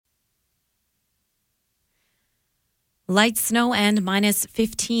Light snow and minus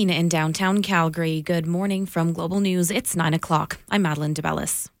 15 in downtown Calgary. Good morning from Global News. It's 9 o'clock. I'm Madeline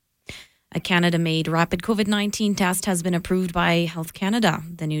DeBellis. A Canada-made rapid COVID-19 test has been approved by Health Canada.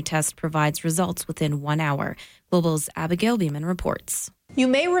 The new test provides results within 1 hour. Global's Abigail Beeman reports. You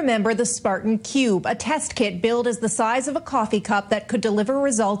may remember the Spartan Cube, a test kit billed as the size of a coffee cup that could deliver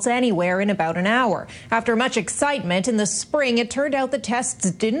results anywhere in about an hour. After much excitement in the spring, it turned out the tests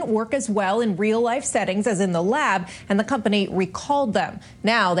didn't work as well in real-life settings as in the lab, and the company recalled them.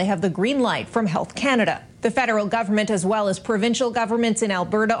 Now they have the green light from Health Canada. The federal government, as well as provincial governments in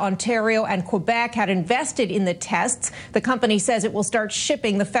Alberta, Ontario, and Quebec, had invested in the tests. The company says it will start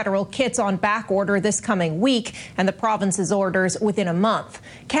shipping the federal kits on back order this coming week, and the province's orders within a month.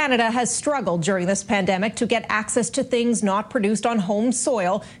 Canada has struggled during this pandemic to get access to things not produced on home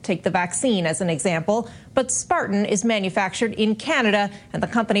soil. Take the vaccine as an example. But Spartan is manufactured in Canada, and the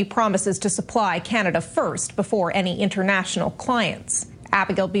company promises to supply Canada first before any international clients.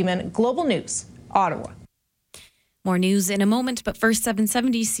 Abigail Beeman, Global News, Ottawa. More news in a moment, but first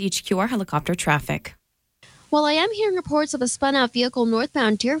 770 CHQR helicopter traffic. Well, I am hearing reports of a spun-out vehicle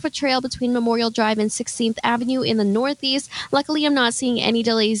northbound Deerfoot Trail between Memorial Drive and 16th Avenue in the northeast. Luckily, I'm not seeing any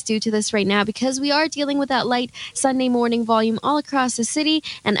delays due to this right now because we are dealing with that light Sunday morning volume all across the city.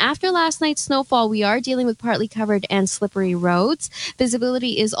 And after last night's snowfall, we are dealing with partly covered and slippery roads.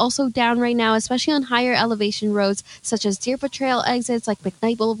 Visibility is also down right now, especially on higher elevation roads such as Deerfoot Trail exits like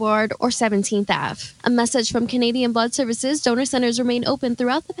McKnight Boulevard or 17th Ave. A message from Canadian Blood Services: donor centers remain open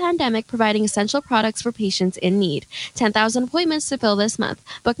throughout the pandemic, providing essential products for patients in need. 10,000 appointments to fill this month.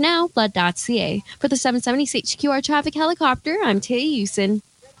 Book now, blood.ca. For the 770 CHQR traffic helicopter, I'm Tay Usin.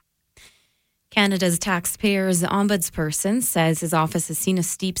 Canada's Taxpayers Ombudsperson says his office has seen a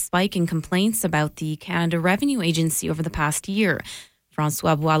steep spike in complaints about the Canada Revenue Agency over the past year.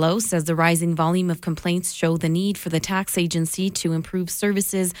 François Boileau says the rising volume of complaints show the need for the tax agency to improve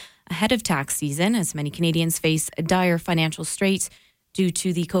services ahead of tax season, as many Canadians face dire financial straits due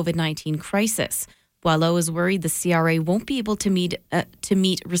to the COVID-19 crisis. Boileau is worried the CRA won't be able to meet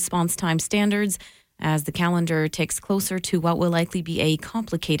response time standards as the calendar ticks closer to what will likely be a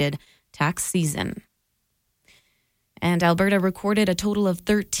complicated tax season. And Alberta recorded a total of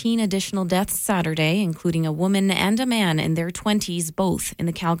 13 additional deaths Saturday, including a woman and a man in their 20s, both in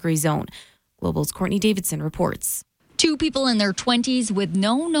the Calgary zone. Global's Courtney Davidson reports. 2 people in their 20s with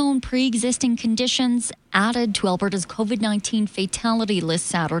no known pre-existing conditions added to Alberta's COVID-19 fatality list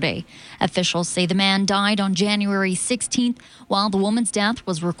Saturday. Officials say the man died on January 16th, while the woman's death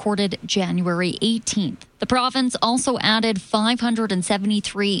was recorded January 18th. The province also added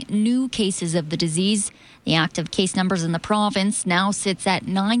 573 new cases of the disease. The active case numbers in the province now sits at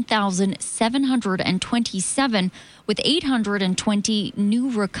 9,727, with 820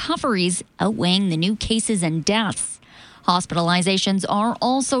 new recoveries outweighing the new cases and deaths. Hospitalizations are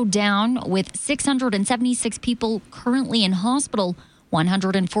also down, with 676 people currently in hospital,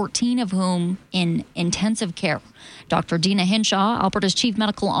 114 of whom in intensive care. Dr. Dina Hinshaw, Alberta's Chief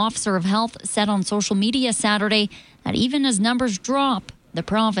Medical Officer of Health, said on social media Saturday that even as numbers drop, the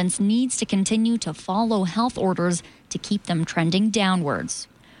province needs to continue to follow health orders to keep them trending downwards.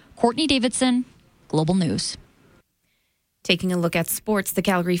 Courtney Davidson, Global News. Taking a look at sports, the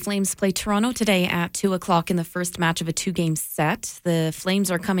Calgary Flames play Toronto today at 2 o'clock in the first match of a 2-game set. The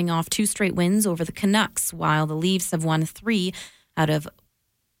Flames are coming off 2 straight wins over the Canucks, while the Leafs have won 3 out of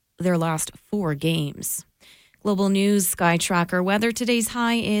their last 4 games. Global News Sky Tracker weather. Today's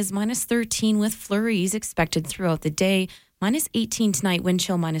high is minus 13 with flurries expected throughout the day. Minus 18 tonight, wind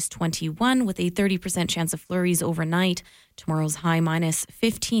chill minus 21 with a 30% chance of flurries overnight. Tomorrow's high minus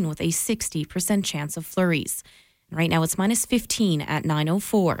 15 with a 60% chance of flurries. Right now it's minus 15 at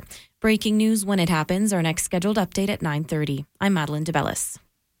 9:04. Breaking news when it happens. Our next scheduled update at 9:30. I'm Madeline DeBellis.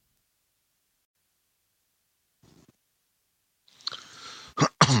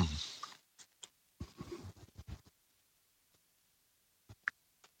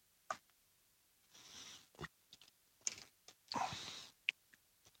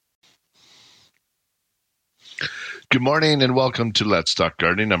 Good morning and welcome to Let's Talk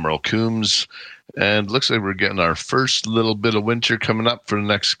Gardening. I'm Earl Coombs, and looks like we're getting our first little bit of winter coming up for the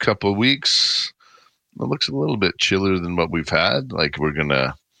next couple of weeks. It looks a little bit chillier than what we've had. Like we're going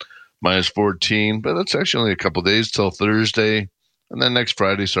to minus 14, but it's actually only a couple of days till Thursday, and then next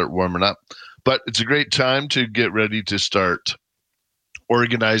Friday start warming up. But it's a great time to get ready to start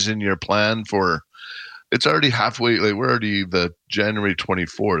organizing your plan for. It's already halfway, like we're already the January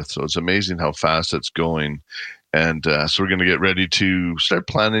 24th, so it's amazing how fast it's going. And so we're going to get ready to start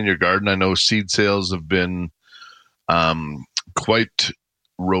planning your garden. I know seed sales have been quite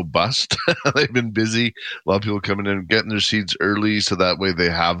robust. They've been busy. A lot of people coming in and getting their seeds early, so that way they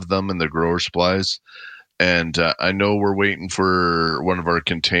have them in their grower supplies. And I know we're waiting for one of our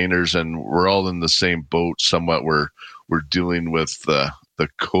containers, and we're all in the same boat somewhat. We're dealing with the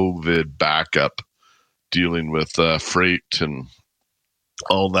COVID backup, dealing with freight and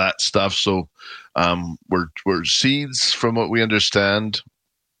all that stuff. So we're seeds, from what we understand,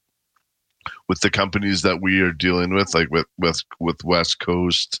 with the companies that we are dealing with, like with West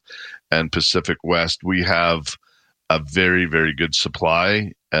Coast and Pacific West, we have a very, very good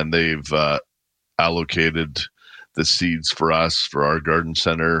supply, and they've allocated the seeds for us for our garden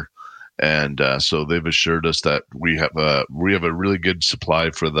center, and so they've assured us that we have a really good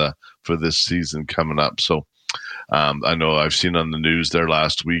supply for this season coming up. So I know I've seen on the news there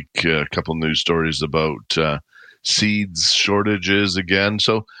last week a couple news stories about seeds shortages again.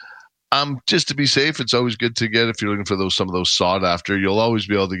 So just to be safe, it's always good to get, if you're looking for some of those sought after, you'll always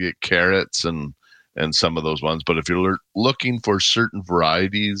be able to get carrots and some of those ones. But if you're looking for certain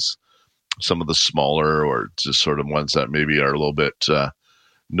varieties, some of the smaller or just sort of ones that maybe are a little bit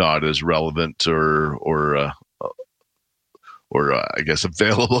not as relevant or I guess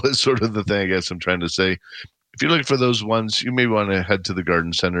available is sort of the thing I guess I'm trying to say. If you're looking for those ones, you may want to head to the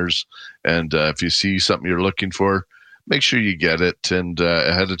garden centers, and if you see something you're looking for, make sure you get it, and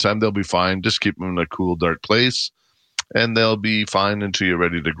ahead of time. They'll be fine. Just keep them in a cool, dark place, and they'll be fine until you're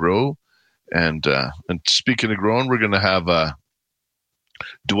ready to grow. And speaking of growing, we're going to have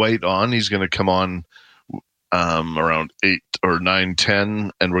Dwight on. He's going to come on around 8 or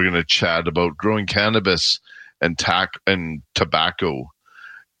 9:10, and we're going to chat about growing cannabis and tobacco.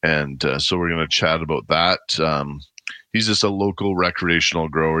 And so we're going to chat about that. He's just a local recreational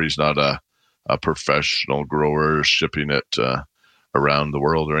grower. He's not a professional grower shipping it around the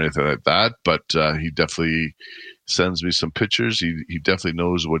world or anything like that. But he definitely sends me some pictures. He definitely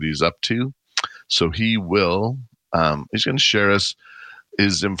knows what he's up to. So he's going to share us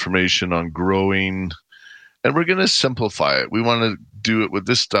his information on growing, and we're going to simplify it. We want to do it with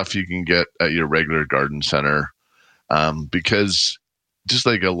this stuff you can get at your regular garden center, because just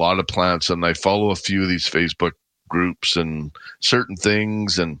like a lot of plants, and I follow a few of these Facebook groups and certain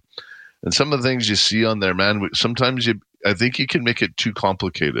things, and some of the things you see on there, man, sometimes I think you can make it too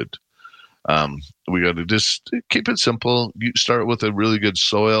complicated. We got to just keep it simple. You start with a really good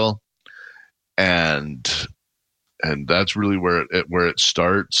soil, and that's really where it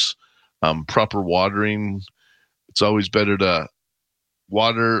starts. Proper watering. It's always better to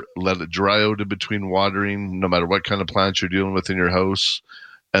water, let it dry out in between watering, no matter what kind of plants you're dealing with in your house.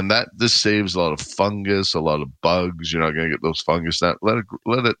 And this saves a lot of fungus, a lot of bugs. You're not going to get those fungus. Let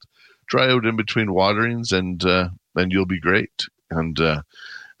it dry out in between waterings, and you'll be great. And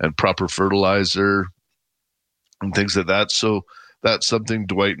proper fertilizer and things like that. So that's something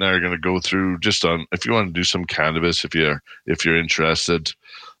Dwight and I are going to go through just on, if you want to do some cannabis, if you're interested.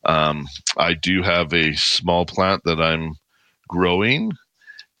 I do have a small plant that I'm growing,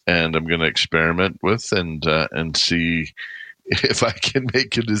 and I'm going to experiment with and see if I can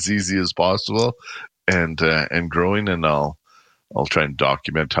make it as easy as possible, and growing, and I'll try and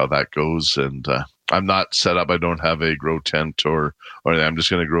document how that goes. And I'm not set up. I don't have a grow tent or I'm just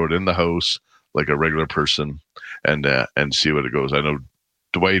going to grow it in the house like a regular person, and see what it goes. I know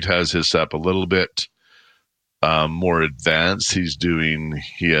Dwight has his set up a little bit more advanced. He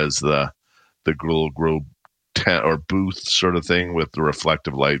has the grow tent or booth sort of thing with the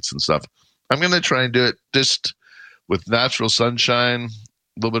reflective lights and stuff. I'm going to try and do it just with natural sunshine, a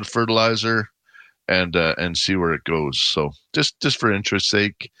little bit of fertilizer, and see where it goes. So just for interest's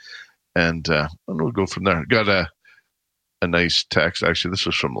sake, and we'll go from there. Got a nice text. Actually, this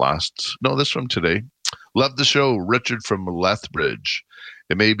was from today. Love the show. Richard from Lethbridge.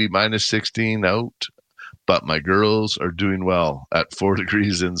 It may be -16 out, but my girls are doing well at 4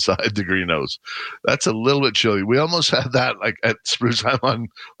 degrees inside the greenhouse. That's a little bit chilly. We almost had that like at Spruce. I'm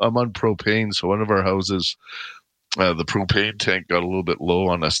on propane, so one of our houses, the propane tank got a little bit low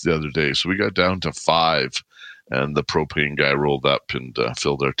on us the other day, so we got down to 5, and the propane guy rolled up and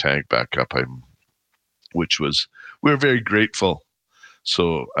filled our tank back up. We were very grateful.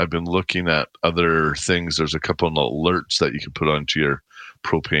 So I've been looking at other things. There's a couple of alerts that you can put onto your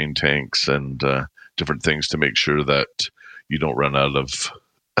propane tanks and different things to make sure that you don't run out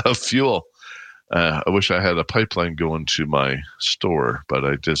of fuel. I wish I had a pipeline going to my store, but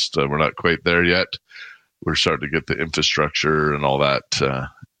we're not quite there yet. We're starting to get the infrastructure and all that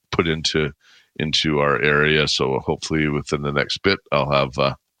put into our area. So hopefully within the next bit, I'll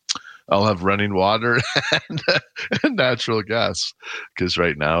have running water and natural gas, because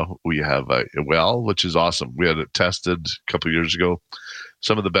right now we have a well, which is awesome. We had it tested a couple of years ago.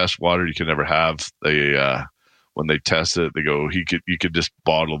 some of the best water you can ever have. They when they test it, they go, you could just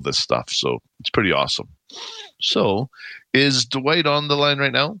bottle this stuff. So it's pretty awesome. So is Dwight on the line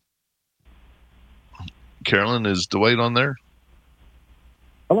right now? Carolyn, is Dwight on there?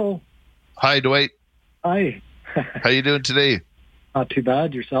 Hello. Hi, Dwight. Hi. How you doing today? Not too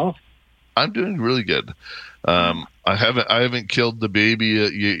bad. Yourself? I'm doing really good. I haven't killed the baby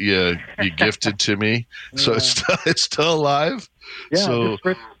you gifted to me, so it's still alive. Yeah, so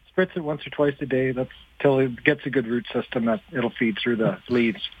just spritz it once or twice a day. That's till it gets a good root system that it'll feed through the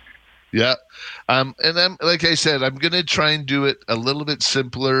leaves. Yeah. And I'm, like I said, I'm going to try and do it a little bit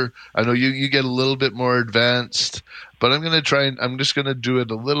simpler. I know you get a little bit more advanced, but I'm just going to do it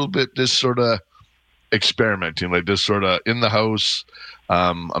a little bit, just sort of experimenting, like just sort of in the house.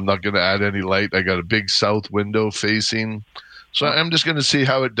 I'm not going to add any light. I got a big south window facing. So I'm just going to see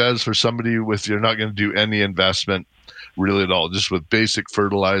how it does for somebody you're not going to do any investment really at all, just with basic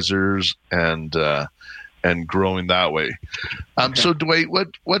fertilizers and growing that way. So Dwight,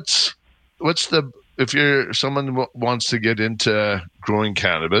 what's if you're someone wants to get into growing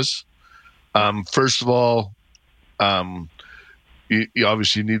cannabis, first of all, you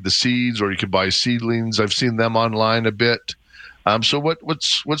obviously need the seeds, or you can buy seedlings. I've seen them online a bit. So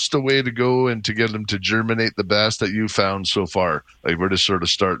what's the way to go and to get them to germinate the best that you found so far? Like, we're just sort of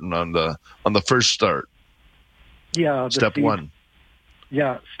starting on the first start. Yeah. Step one.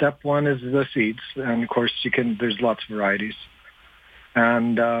 Yeah. Step one is the seeds. And of course there's lots of varieties.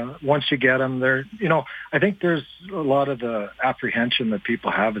 And once you get them, I think there's a lot of the apprehension that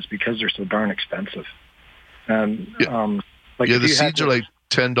people have is because they're so darn expensive. And the seeds are like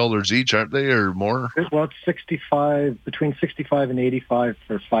 $10 each, aren't they, or more? Well, it's between 65 and 85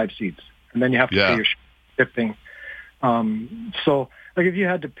 for 5 seeds, and then you have to pay your shipping. So, like, if you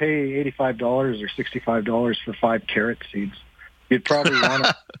had to pay $85 or $65 for 5 carrot seeds, you'd probably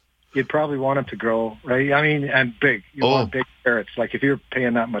want them to grow, right? I mean, and big. You want big carrots, like if you're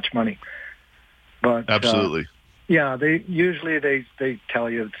paying that much money. But absolutely, they usually tell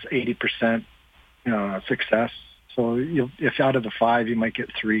you it's 80% success. So if out of the 5, you might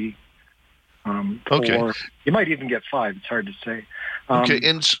get 3, or you might even get 5. It's hard to say. Okay,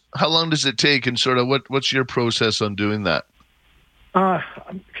 and how long does it take, and sort of what's your process on doing that?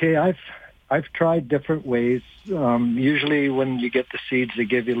 Okay, I've tried different ways. Usually when you get the seeds, they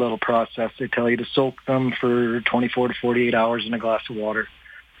give you a little process. They tell you to soak them for 24 to 48 hours in a glass of water.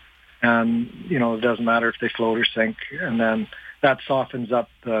 And, it doesn't matter if they float or sink. And then that softens up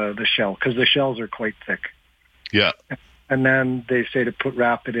the shell, because the shells are quite thick. Yeah. And then they say to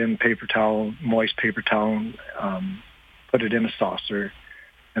wrap it in paper towel, moist paper towel, put it in a saucer,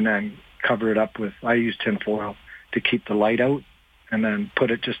 and then cover it up with, I use tin foil to keep the light out, and then put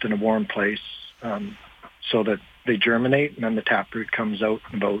it just in a warm place so that they germinate, and then the taproot comes out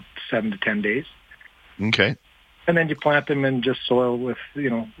in about 7 to 10 days. Okay. And then you plant them in just soil with,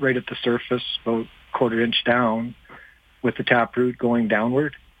 right at the surface, about 1/4 inch down, with the taproot going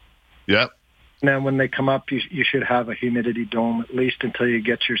downward. Yep. And then when they come up, you should have a humidity dome at least until you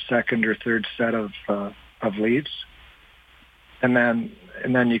get your second or third set of leaves. And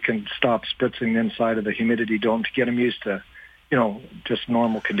then you can stop spritzing the inside of the humidity dome to get them used to, just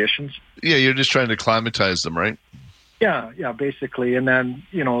normal conditions. Yeah, you're just trying to acclimatize them, right? Yeah, basically. And then,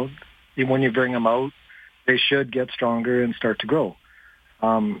 when you bring them out, they should get stronger and start to grow.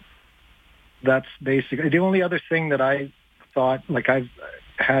 That's basically the only other thing that I thought, like, I've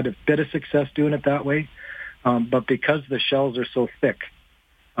had a bit of success doing it that way, but because the shells are so thick,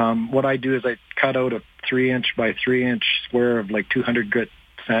 what I do is I cut out a 3-inch by 3-inch square of like 200 grit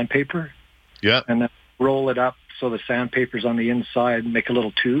sandpaper, and then roll it up so the sandpaper's on the inside, and make a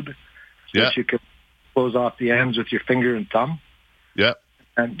little tube that you can close off the ends with your finger and thumb,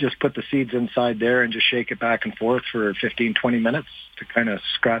 and just put the seeds inside there and just shake it back and forth for 15, 20 minutes to kind of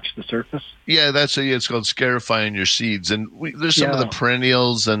scratch the surface. Yeah, it's called scarifying your seeds. And there's some of the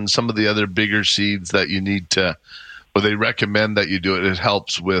perennials and some of the other bigger seeds that you need to, or they recommend that you do it. It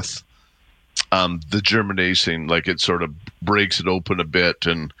helps with the germination, like it sort of breaks it open a bit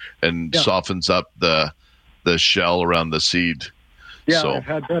and softens up the shell around the seed. Yeah, so I've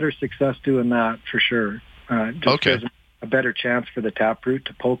had better success doing that for sure. Just gives a better chance for the taproot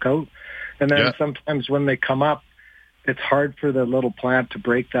to poke out. And then sometimes when they come up, it's hard for the little plant to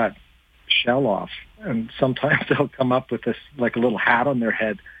break that shell off. And sometimes they'll come up with this, like a little hat on their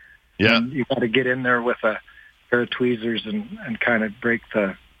head. Yeah. And you got to get in there with a pair of tweezers and kind of break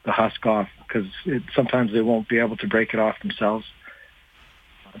the husk off, because sometimes they won't be able to break it off themselves.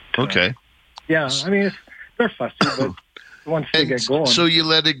 But, I mean, they're fussy, but once they get going. So you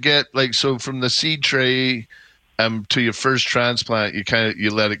let it get, like, so from the seed tray, To your first transplant, you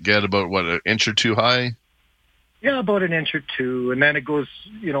let it get about what, an inch or two high? Yeah, about an inch or two, and then it goes,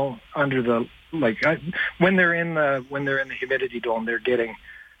 under the when they're in the humidity dome, they're getting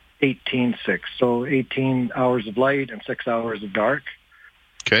 18/6, so 18 hours of light and 6 hours of dark.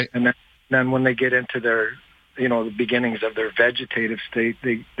 Okay. And then when they get into their, the beginnings of their vegetative state,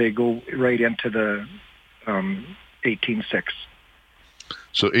 they go right into the 18/6.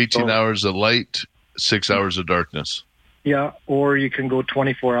 So 18 hours of light, 6 hours of darkness. Yeah, or you can go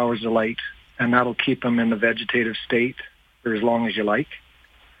 24 hours of light, and that'll keep them in the vegetative state for as long as you like.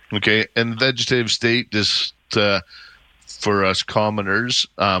 Okay, and vegetative state, just for us commoners,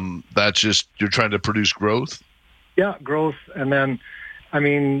 that's just you're trying to produce growth? Yeah, growth. And then,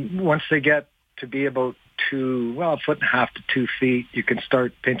 once they get to be about a foot and a half to 2 feet, you can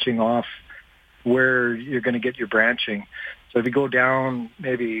start pinching off where you're going to get your branching. So if you go down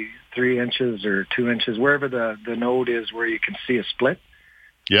maybe 3 inches or 2 inches, wherever the node is where you can see a split,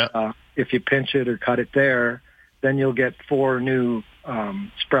 yeah. If you pinch it or cut it there, then you'll get 4 new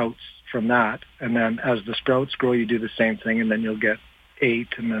sprouts from that. And then as the sprouts grow, you do the same thing, and then you'll get 8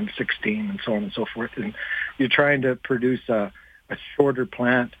 and then 16 and so on and so forth. And you're trying to produce a shorter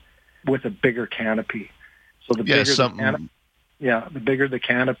plant with a bigger canopy. So the bigger the bigger the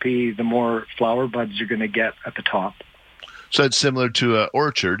canopy, the more flower buds you're going to get at the top. So it's similar to an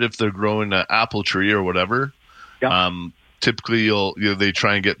orchard if they're growing an apple tree or whatever. Yeah. Typically, they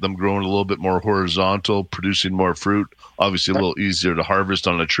try and get them growing a little bit more horizontal, producing more fruit. Obviously, a little easier to harvest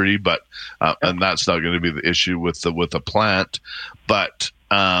on a tree, but and that's not going to be the issue with a plant. But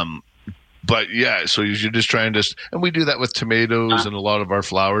yeah, so you're just trying to, and we do that with tomatoes and a lot of our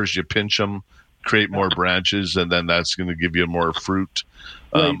flowers. You pinch them, create more branches, and then that's going to give you more fruit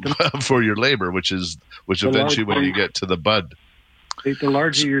for your labor, which eventually when you get to the bud. The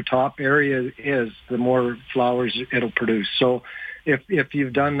larger your top area is, the more flowers it'll produce. So if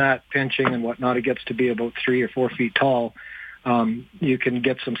you've done that pinching and whatnot, it gets to be about 3 or 4 feet tall. You can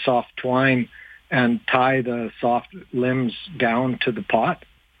get some soft twine and tie the soft limbs down to the pot.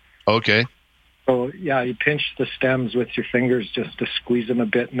 Okay. So, yeah, you pinch the stems with your fingers just to squeeze them a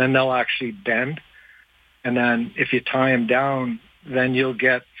bit, and then they'll actually bend. And then if you tie them down, then you'll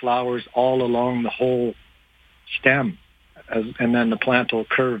get flowers all along the whole stem. And then the plant will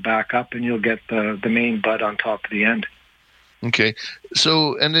curve back up, and you'll get the main bud on top of the end. Okay.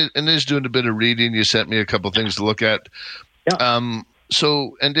 So, and is doing a bit of reading. You sent me a couple things to look at. Yeah.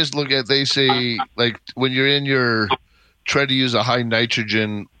 So, and just look at, they say, like, when you're try to use a high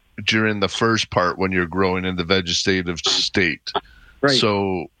nitrogen during the first part when you're growing in the vegetative state. Right.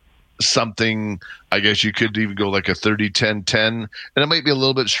 So something, I guess you could even go like a 30-10-10, and it might be a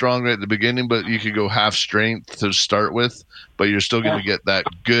little bit stronger at the beginning, but you could go half strength to start with, but you're still going to get that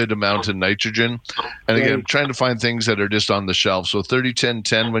good amount of nitrogen. And again, I'm trying to find things that are just on the shelf. So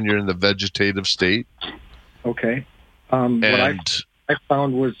 30-10-10 when you're in the vegetative state. Okay. What I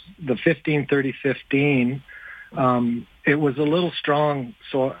found was the 15-30-15. It was a little strong,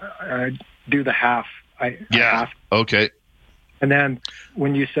 so I do the half. Half. Okay. And then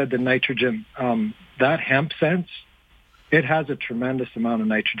when you said the nitrogen, that hemp sense, it has a tremendous amount of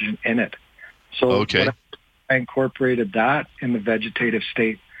nitrogen in it. So I incorporated that in the vegetative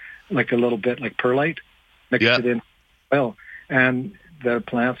state, like a little bit like perlite, mixed it in oil, and the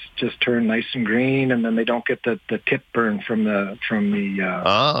plants just turn nice and green, and then they don't get the tip burn from the.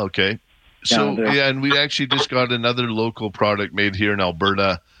 Okay. So and we actually just got another local product made here in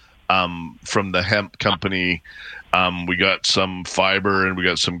Alberta from the hemp company. We got some fiber and we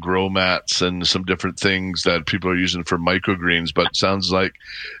got some grow mats and some different things that people are using for microgreens, but it sounds like,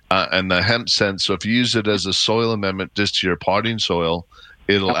 and the hemp sense. So if you use it as a soil amendment just to your potting soil,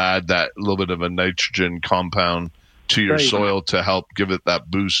 it'll add that little bit of a nitrogen compound to your soil to help give it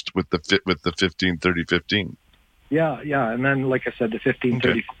that boost with the 15-30-15. Yeah. And then, like I said, the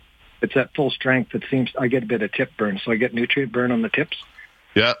 15-30, it's at full strength. It seems I get a bit of tip burn, so I get nutrient burn on the tips.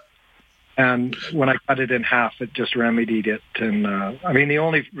 Yeah. And when I cut it in half, it just remedied it. And the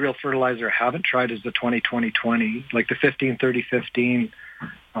only real fertilizer I haven't tried is the 20-20-20. Like the 15-30-15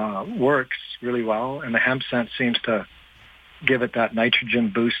 works really well, and the hemp sense seems to give it that nitrogen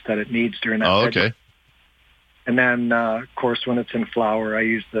boost that it needs during that. Oh, okay. And then, of course, when it's in flower, I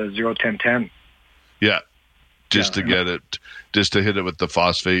use the 0-10-10. Yeah, to get it, just to hit it with the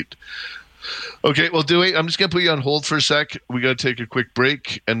phosphate. Okay, well, Dwight, I'm just going to put you on hold for a sec. We got to take a quick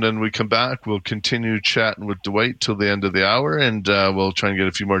break, and then we come back. We'll continue chatting with Dwight till the end of the hour, and we'll try and get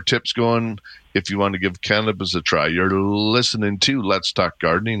a few more tips going if you want to give cannabis a try. You're listening to Let's Talk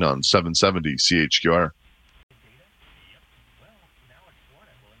Gardening on 770 CHQR.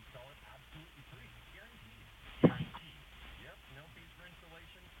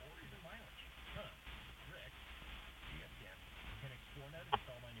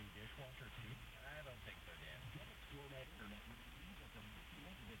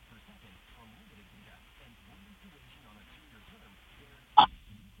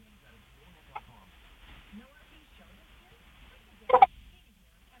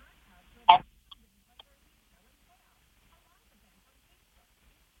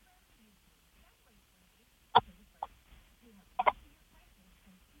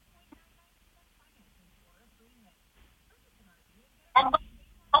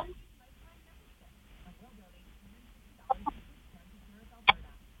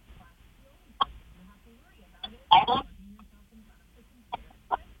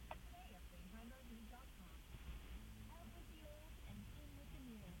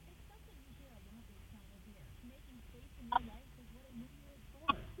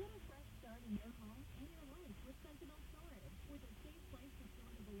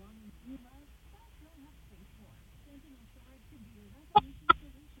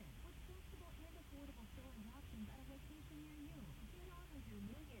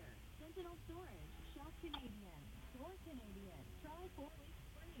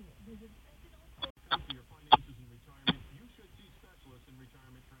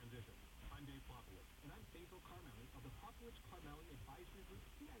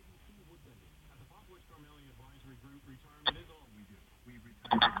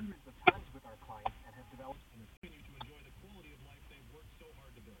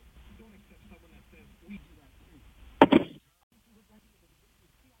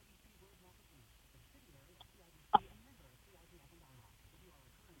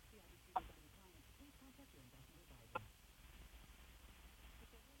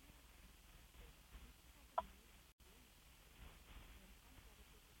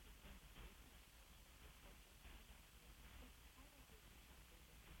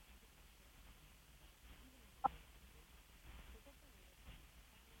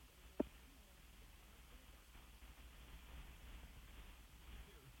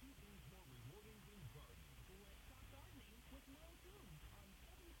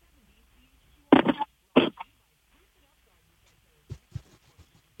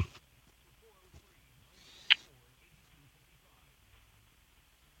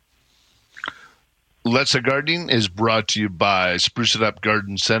 Let's Talk Gardening is brought to you by Spruce It Up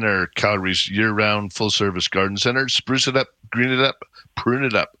Garden Center, Calgary's year-round full-service garden center. Spruce it up, green it up, prune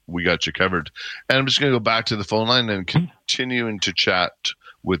it up. We got you covered. And I'm just going to go back to the phone line and continuing to chat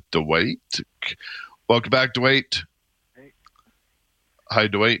with Dwight. Welcome back, Dwight. Hey. Hi,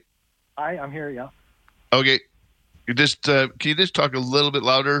 Dwight. Hi, I'm here, yeah. Okay. You just can you just talk a little bit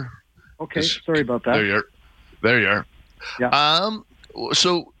louder? Okay, sorry about that. There you are. There you are. Yeah.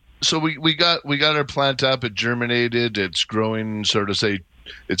 So we got our plant up. It germinated. It's growing. Sort of say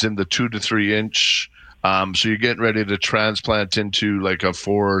it's in the 2 to 3 inch. So you're getting ready to transplant into like a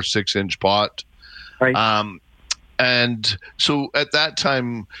 4 or 6 inch pot. Right. And so at that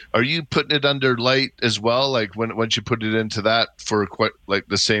time, are you putting it under light as well? Like once you put it into that for quite like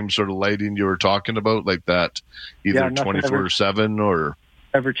the same sort of lighting you were talking about, like that, either 24/7 or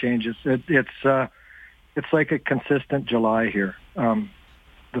ever changes. It's like a consistent July here.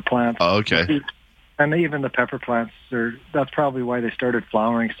 The plants. Oh, okay. And even the pepper plants that's probably why they started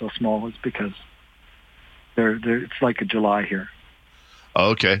flowering so small, is because it's like a July here.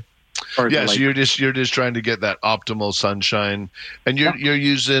 Oh, okay. Yeah, so you're just trying to get that optimal sunshine, and you're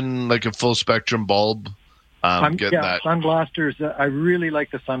using like a full spectrum bulb. Sunblasters. I really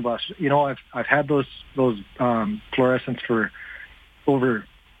like the sunblasters. You know, I've had those fluorescents for over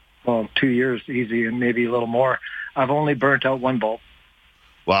 2 years easy, and maybe a little more. I've only burnt out one bulb.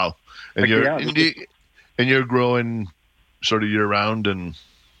 Wow, and you're growing sort of year round, and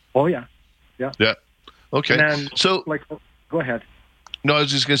oh yeah. Okay, and then, so go ahead. No, I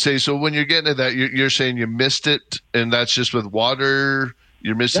was just going to say, so when you're getting to that, you're saying you missed it, and that's just with water?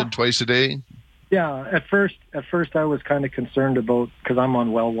 You're missing twice a day? Yeah, at first I was kind of concerned about, because I'm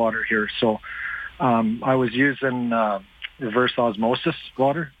on well water here, so I was using reverse osmosis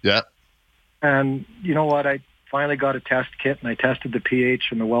water. Yeah. And you know what? I finally got a test kit, and I tested the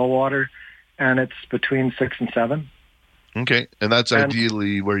pH in the well water, and it's between 6 and 7. Okay, and that's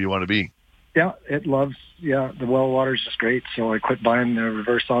ideally where you want to be. Yeah, the well water is just great. So I quit buying the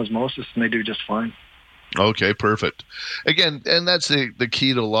reverse osmosis, and they do just fine. Okay, perfect. Again, and that's the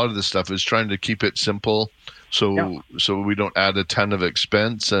key to a lot of this stuff, is trying to keep it simple, so we don't add a ton of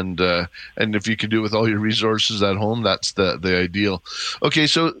expense. And if you can do it with all your resources at home, that's the ideal. Okay,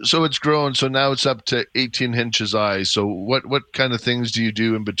 so it's grown. So now it's up to 18 inches high. So what kind of things do you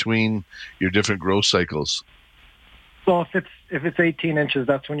do in between your different growth cycles? Well, if it's 18 inches,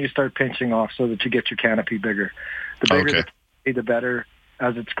 that's when you start pinching off so that you get your canopy bigger. The bigger the canopy, the better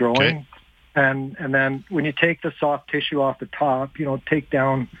as it's growing. Okay. And then when you take the soft tissue off the top, take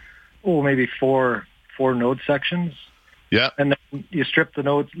down maybe four node sections. Yeah. And then you strip the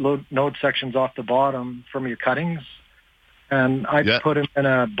node sections off the bottom from your cuttings. And I put them in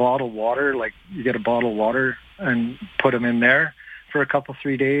a bottled water, like you get a bottled water, and put them in there for a couple,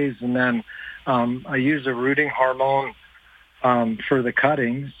 3 days. And then I use a rooting hormone for the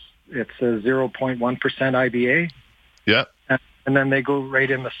cuttings. It's a 0.1% IBA. Yeah. And then they go right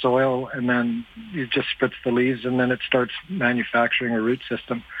in the soil, and then you just spritz the leaves, and then it starts manufacturing a root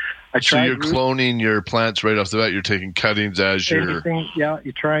system. So you're cloning your plants right off the bat. You're taking cuttings as Yeah,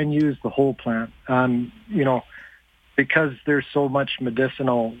 you try and use the whole plant. Because there's so much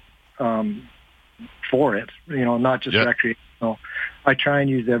medicinal for it, not just recreational. I try and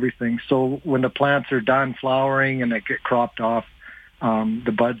use everything. So when the plants are done flowering and they get cropped off,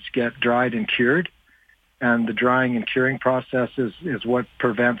 the buds get dried and cured. And the drying and curing process is what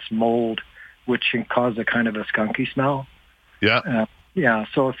prevents mold, which can cause a kind of a skunky smell. Yeah. Yeah,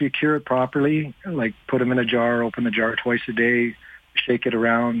 so if you cure it properly, like put them in a jar, open the jar twice a day, shake it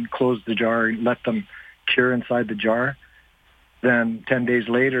around, close the jar, let them cure inside the jar, then 10 days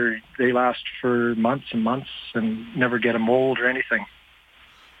later, they last for months and months and never get a mold or anything.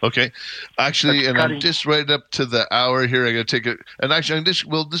 Okay. Actually, and I'm just right up to the hour here. I got to take it. And actually,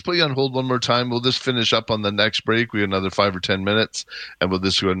 we'll just put you on hold one more time. We'll just finish up on the next break. We have another 5 or 10 minutes, and we'll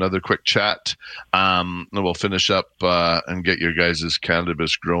just do another quick chat. And we'll finish up and get your guys'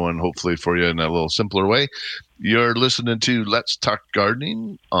 cannabis growing, hopefully for you in a little simpler way. You're listening to Let's Talk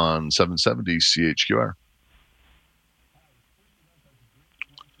Gardening on 770 CHQR.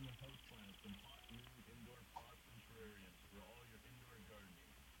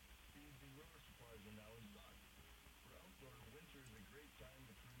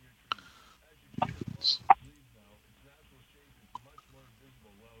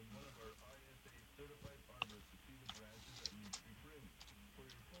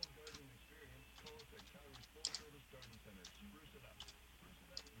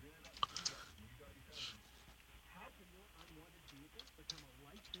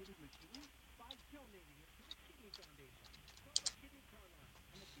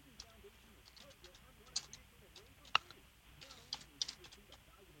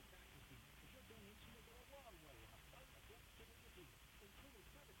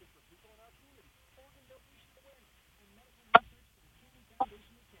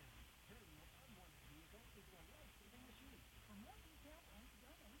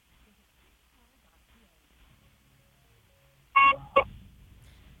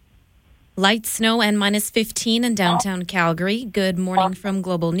 Light snow and minus 15 in downtown Calgary. Good morning from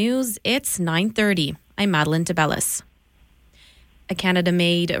Global News. It's 9:30. I'm Madeline DeBellis. A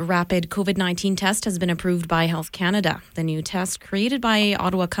Canada-made rapid COVID-19 test has been approved by Health Canada. The new test, created by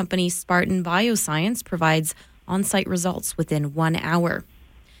Ottawa company Spartan Bioscience, provides on-site results within 1 hour.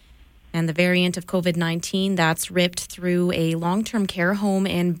 And the variant of COVID-19 that's ripped through a long-term care home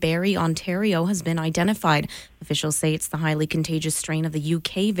in Barrie, Ontario, has been identified. Officials say it's the highly contagious strain of the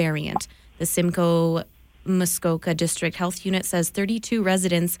UK variant. The Simcoe Muskoka District Health Unit says 32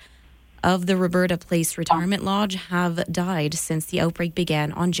 residents of the Roberta Place Retirement Lodge have died since the outbreak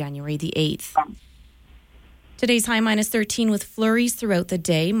began on January the 8th. Today's high minus 13 with flurries throughout the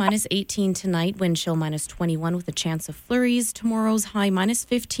day. Minus 18 tonight, wind chill minus 21 with a chance of flurries. Tomorrow's high minus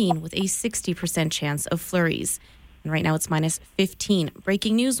 15 with a 60% chance of flurries. And right now it's minus 15.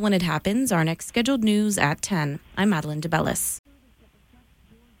 Breaking news when it happens. Our next scheduled news at 10. I'm Madeline DeBellis.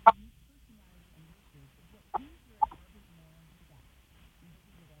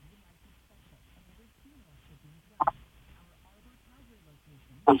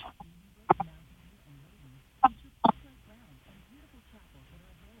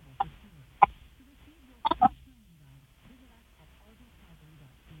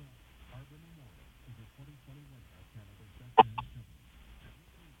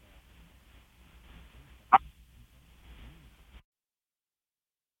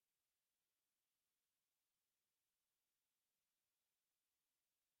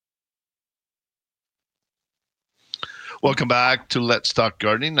 Welcome back to Let's Talk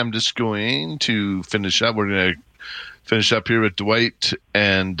Gardening. I'm just going to finish up. We're going to finish up here with Dwight,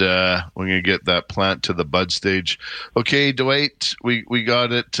 and we're going to get that plant to the bud stage. Okay, Dwight, we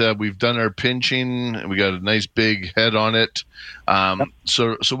got it. We've done our pinching. We got a nice big head on it.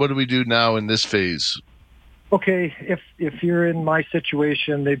 So what do we do now in this phase? Okay, if you're in my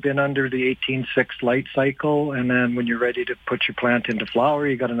situation, they've been under the 18-6 light cycle, and then when you're ready to put your plant into flower,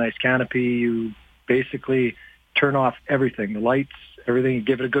 you got a nice canopy. You basically turn off everything, the lights, everything. You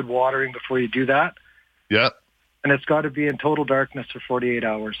give it a good watering before you do that. Yeah. And it's got to be in total darkness for 48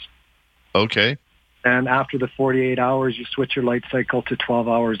 hours. Okay. And after the 48 hours, you switch your light cycle to 12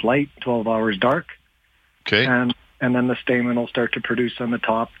 hours light, 12 hours dark. Okay. And then the stamen will start to produce on the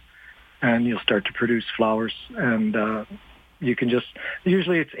top, and you'll start to produce flowers. And you can just,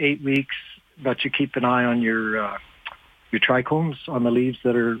 usually it's 8 weeks, but you keep an eye on your trichomes, on the leaves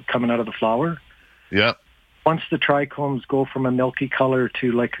that are coming out of the flower. Yeah. Once the trichomes go from a milky color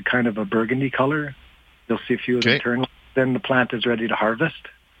to like a kind of a burgundy color, you'll see a few of them turn. Then the plant is ready to harvest.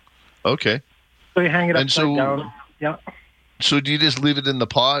 Okay. So you hang it upside down. Yeah. So do you just leave it in the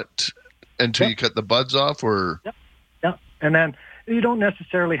pot until you cut the buds off, or? Yep. Yeah. And then you don't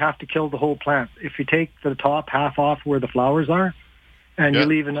necessarily have to kill the whole plant. If you take the top half off where the flowers are, and you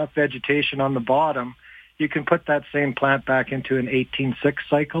leave enough vegetation on the bottom, you can put that same plant back into an 18-6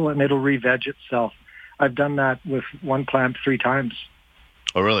 cycle, and it'll re-veg itself. I've done that with one plant 3 times.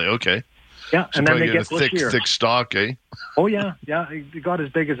 Oh, really? Okay. Yeah, so and then they get a thick stalk, eh? Oh, yeah. Yeah, it got as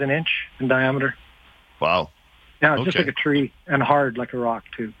big as an inch in diameter. Wow. Yeah, it's just like a tree and hard like a rock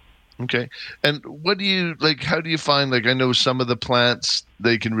too. Okay. And what do you like? How do you find, like, I know some of the plants,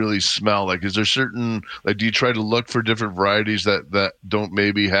 they can really smell. Like, is there certain, like, do you try to look for different varieties that don't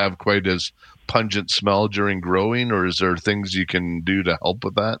maybe have quite as pungent smell during growing, or is there things you can do to help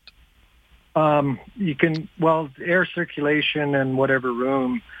with that? You can, air circulation and whatever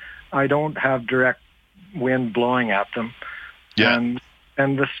room, I don't have direct wind blowing at them. Yeah.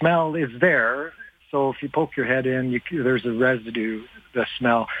 And the smell is there. So if you poke your head in, there's a residue, the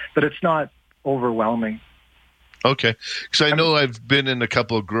smell, but it's not overwhelming. Okay. Because I know I've been in a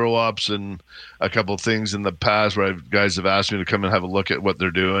couple of grow ops and a couple of things in the past where guys have asked me to come and have a look at what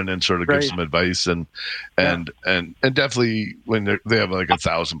they're doing and sort of give some advice and definitely when they have like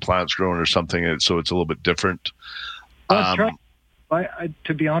 1,000 plants growing or something, so it's a little bit different. To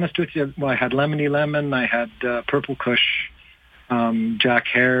be honest with you, I had Lemony Lemon, I had Purple Kush, Jack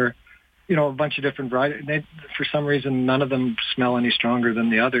Hare, a bunch of different varieties. For some reason, none of them smell any stronger than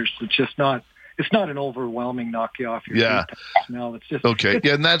the others. It's just not. It's not an overwhelming knock you off your feet smell. It's just okay.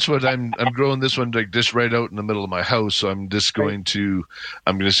 Yeah, and that's what I'm growing this one like just right out in the middle of my house. So I'm just going to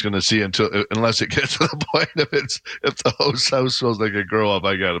see unless it gets to the point if the house smells like a grow up,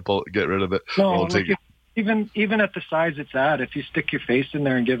 I got to get rid of it. No, even at the size it's at, if you stick your face in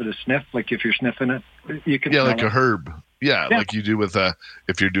there and give it a sniff, like if you're sniffing it, you can. Yeah, like a herb. Yeah, like you do with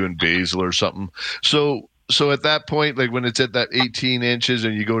if you're doing basil or something. So at that point, like when it's at that 18 inches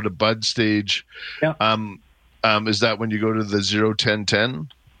and you go to bud stage, is that when you go to the 0-10-10?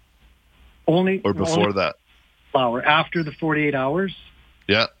 Only or before that? Flower after the 48 hours.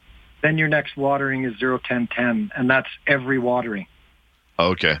 Yeah. Then your next watering is 0-10-10, and that's every watering.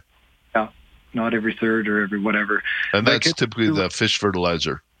 Okay. Yeah, not every third or every whatever. And that's typically the fish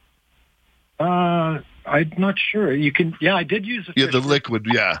fertilizer. I'm not sure. You can. Yeah, I did use the liquid.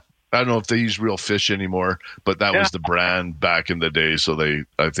 Yeah. I don't know if they use real fish anymore, but that was the brand back in the day. So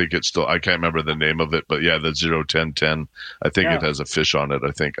I think it's still, I can't remember the name of it, but yeah, the 0-10-10, I think it has a fish on it.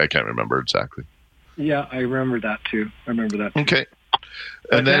 I can't remember exactly. Yeah, I remember that too. Okay.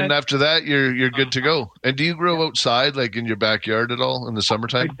 And then after that, you're good to go. And do you grow outside, like in your backyard at all in the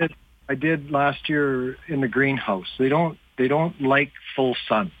summertime? I did last year in the greenhouse. They don't like full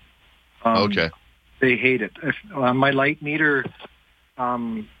sun. Okay. They hate it. My light meter,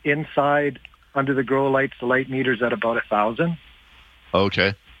 inside under the grow lights, the light meter's at about 1,000.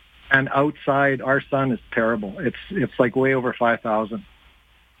 Okay. And outside, our sun is terrible. It's like way over 5,000.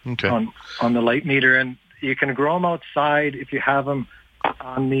 Okay. On the light meter, and you can grow them outside if you have them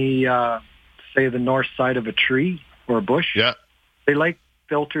on the say the north side of a tree or a bush. Yeah. They like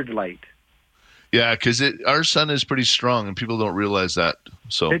filtered light. Yeah, because our sun is pretty strong, and people don't realize that.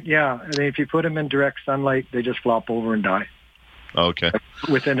 So and if you put them in direct sunlight, they just flop over and die. Okay.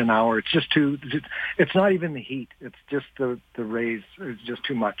 Within an hour, it's just it's not even the heat; it's just the rays. It's just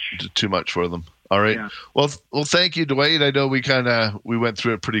too much. Too much for them. All right. Yeah. Well, thank you, Dwight. I know we went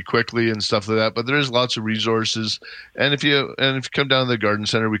through it pretty quickly and stuff like that, but there is lots of resources. And if you come down to the garden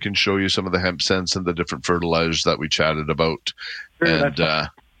center, we can show you some of the hemp scents and the different fertilizers that we chatted about. Sure, I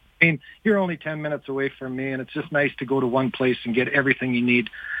mean, you're only 10 minutes away from me, and it's just nice to go to one place and get everything you need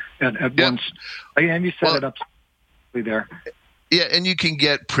at once. And you set it up there. Yeah, and you can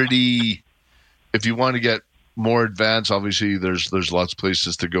get pretty, if you want to get more advanced, obviously there's lots of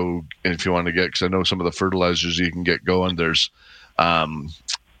places to go. And if you want to get, because I know some of the fertilizers you can get going, there's one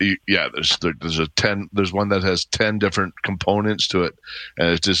that has 10 different components to it. And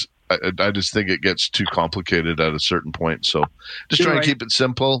it's just, I just think it gets too complicated at a certain point. So just try and keep it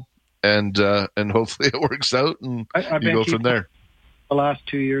simple, and hopefully it works out, and you go from there. The last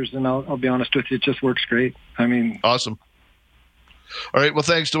 2 years, and I'll be honest with you, it just works great. I mean, awesome. All right. Well,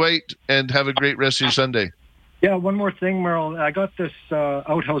 thanks, Dwight, and have a great rest of your Sunday. Yeah, one more thing, Merle. I got this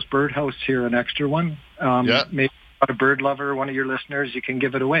outhouse birdhouse here, an extra one. Maybe a bird lover, one of your listeners, you can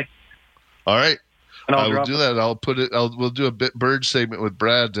give it away. All right. I will do that. We'll do a bird segment with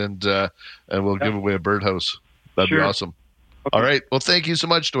Brad, and we'll give away a birdhouse. That'd be awesome. Okay. All right. Well, thank you so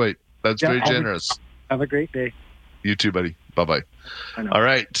much, Dwight. That's very generous. Have a great day. You too, buddy. Bye-bye. All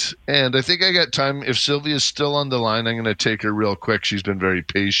right. And I think I got time. If Sylvia's still on the line, I'm going to take her real quick. She's been very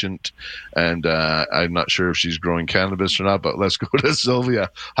patient, and I'm not sure if she's growing cannabis or not, but let's go to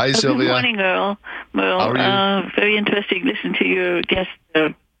Sylvia. Hi, Sylvia. Good morning, Earl. Well, how are you? Very interesting. Listen to your guest.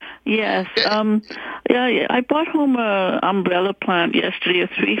 Yes. I brought home an umbrella plant yesterday, a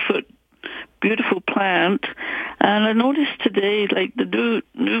 3-foot beautiful plant, and I noticed today, like the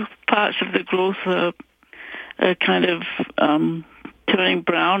new parts of the growth are kind of turning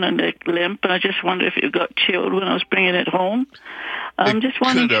brown and limp, and I just wonder if it got chilled when I was bringing it home. I'm just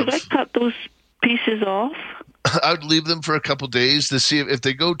wondering, should I cut those pieces off? I would leave them for a couple days to see if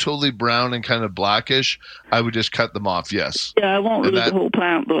they go totally brown and kind of blackish. I would just cut them off. Yes. Yeah, I won't lose the whole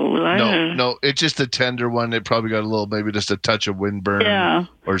plant though, will I? No, it's just a tender one. It probably got a little, maybe just a touch of windburn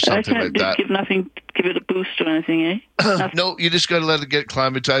or something like that. Give it a boost or anything, eh? No, you just got to let it get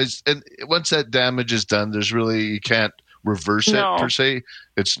acclimatized. And once that damage is done, you can't reverse it per se.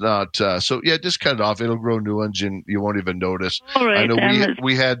 It's not. So yeah, just cut it off. It'll grow new ones and you won't even notice. All right, I know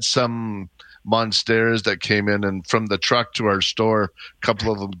we had some monsteras that came in, and from the truck to our store, a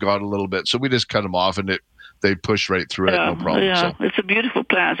couple of them got a little bit. So we just cut them off, and they push right through it, no problem. Yeah, it's a beautiful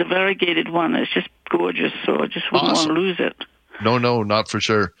plant. It's a variegated one. It's just gorgeous. So I just wouldn't want to lose it. No, not for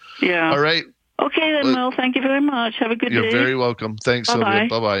sure. Yeah. All right. Okay then, Mel. Thank you very much. Have a good day. You're very welcome. Thanks, Sylvia.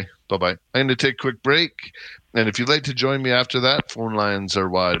 Bye-bye. Bye-bye. I'm going to take a quick break. And if you'd like to join me after that, phone lines are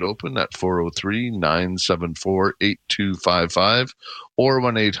wide open at 403-974-8255 or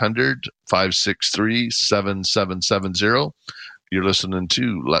 1-800-563-7770. You're listening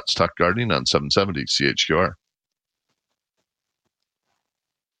to Let's Talk Gardening on 770 CHQR.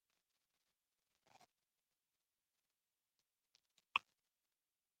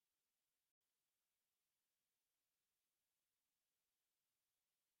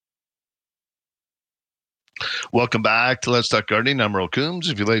 Welcome back to Let's Talk Gardening. I'm Earl Coombs.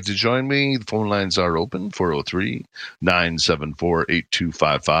 If you'd like to join me, the phone lines are open,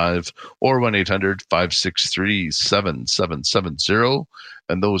 403-974-8255 or 1-800-563-7770.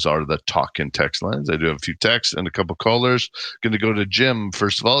 And those are the talk and text lines. I do have a few texts and a couple callers. Going to go to Jim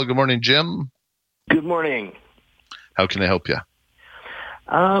first of all. Good morning, Jim. Good morning. How can I help you?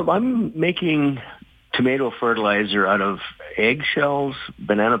 I'm making tomato fertilizer out of eggshells,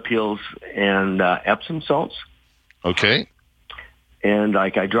 banana peels, and Epsom salts. Okay. And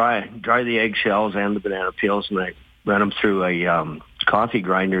I dry the eggshells and the banana peels, and I run them through a coffee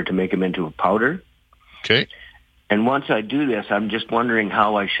grinder to make them into a powder. Okay. And once I do this, I'm just wondering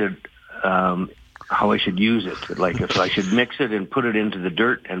how I should use it. Like if I should mix it and put it into the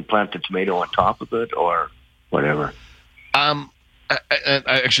dirt and plant the tomato on top of it, or whatever. I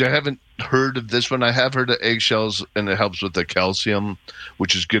haven't heard of this one. I have heard of eggshells, and it helps with the calcium,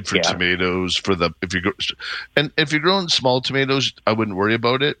 which is good for tomatoes. If you're growing small tomatoes, I wouldn't worry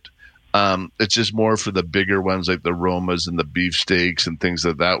about it. It's just more for the bigger ones, like the Romas and the beefsteaks and things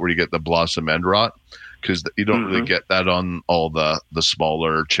like that, where you get the blossom end rot, because you don't really get that on all the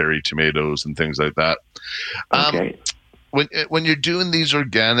smaller cherry tomatoes and things like that. Okay. When you're doing these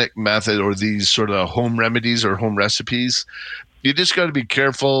organic method or these sort of home remedies or home recipes, you just got to be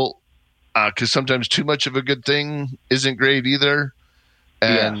careful, because sometimes too much of a good thing isn't great either.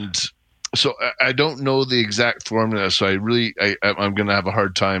 And so I don't know the exact formula. So I'm going to have a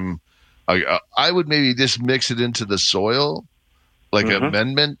hard time. I would maybe just mix it into the soil, like an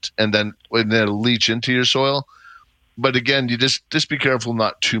amendment, and then it'll leach into your soil. But again, you just be careful,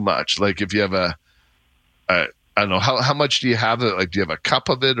 not too much. Like if you have I don't know, how much do you have it? Like, do you have a cup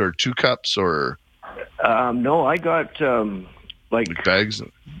of it or 2 cups or? No, I got like bags.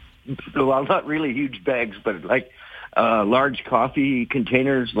 Well, not really huge bags, but like large coffee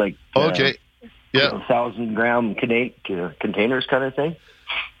containers, like 1,000-gram containers kind of thing.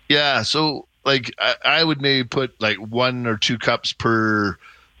 Yeah, so like I would maybe put like 1 or 2 cups per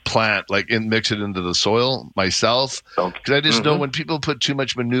plant, mix it into the soil myself, because I just know when people put too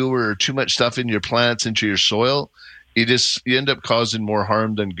much manure or too much stuff in your plants into your soil, you end up causing more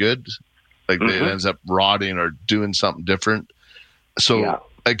harm than good. It ends up rotting or doing something different. So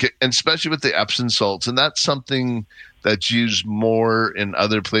and especially with the Epsom salts, and that's something that's used more in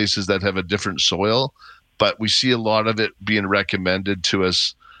other places that have a different soil, but we see a lot of it being recommended to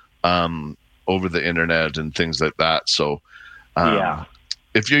us over the internet and things like that. So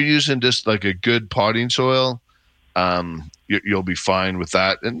if you're using just like a good potting soil, you'll be fine with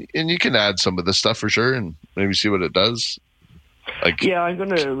that, and you can add some of this stuff for sure, and maybe see what it does. I'm going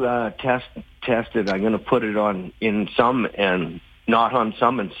to test it. I'm going to put it in some and not on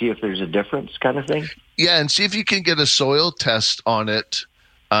some, and see if there's a difference, kind of thing. Yeah, and see if you can get a soil test on it.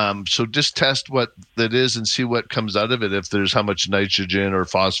 So just test what that is and see what comes out of it. If there's how much nitrogen or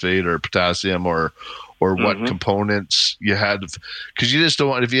phosphate or potassium or what components you had, because you just don't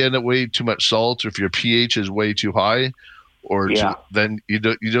want, if you end up way too much salt, or if your pH is way too high, then you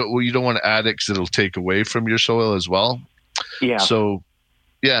don't want to add it, because it'll take away from your soil as well. Yeah. So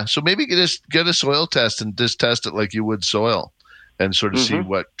maybe just get a soil test and just test it like you would soil, and sort of see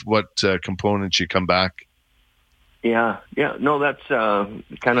what components you come back. Yeah. No, that's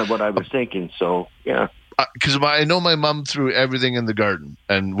kind of what I was thinking. So because I know my mom threw everything in the garden,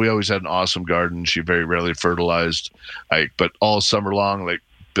 and we always had an awesome garden. She very rarely fertilized, but all summer long, like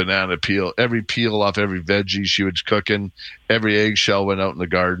banana peel, every peel off every veggie she was cooking, every eggshell went out in the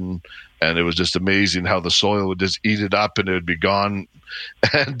garden. And it was just amazing how the soil would just eat it up and it would be gone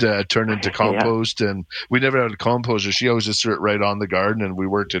and turn into compost. Yeah. And we never had a composter. She always just threw it right on the garden and we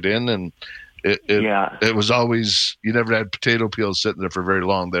worked it in. And it was always, you never had potato peels sitting there for very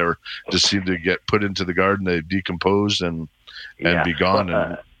long. They were just seemed to get put into the garden. They decomposed and be gone.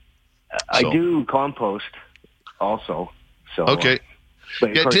 Well, I do compost also. So okay.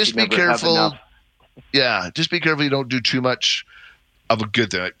 Just be careful. Yeah, just be careful you don't do too much of a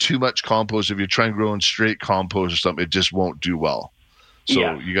good thing. Like too much compost, if you try and grow in straight compost or something, it just won't do well.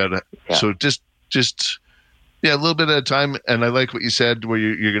 So you gotta so just a little bit at a time. And I like what you said where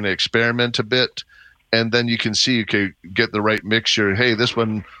you're gonna experiment a bit and then you can see, okay, get the right mixture. Hey, this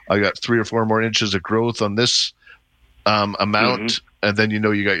one I got 3 or 4 more inches of growth on this amount, and then you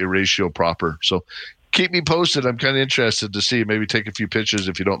got your ratio proper. So keep me posted. I'm kind of interested to see, maybe take a few pictures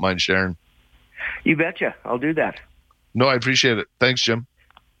if you don't mind sharing. You betcha. I'll do that. No, I appreciate it. Thanks, Jim.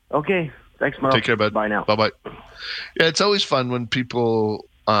 Okay. Thanks, Mark. Take care, bud. Bye now. Bye-bye. Yeah, it's always fun when people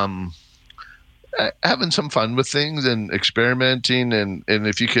having some fun with things and experimenting. And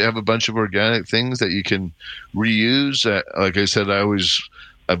if you can have a bunch of organic things that you can reuse, like I said,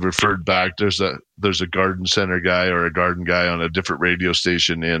 I've referred back. There's a garden center guy or a garden guy on a different radio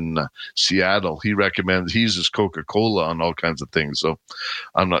station in Seattle. He uses Coca-Cola on all kinds of things. So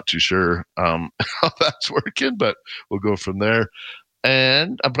I'm not too sure how that's working, but we'll go from there.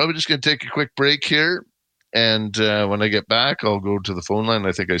 And I'm probably just going to take a quick break here. And when I get back, I'll go to the phone line.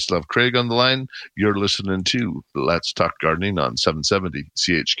 I think I still have Craig on the line. You're listening to Let's Talk Gardening on 770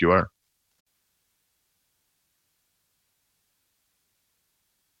 CHQR.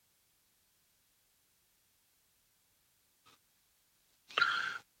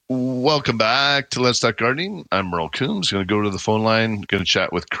 Welcome back to Let's Talk Gardening. I'm Merle Coombs. Going to go to the phone line. Going to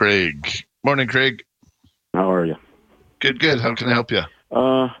chat with Craig. Morning, Craig. How are you? Good. How can I help you?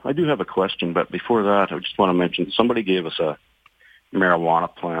 I do have a question, but before that, I just want to mention somebody gave us a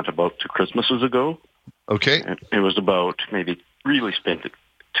marijuana plant about 2 Christmases ago. Okay. And it was about maybe really spent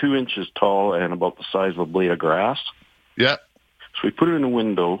 2 inches tall and about the size of a blade of grass. Yeah. So we put it in a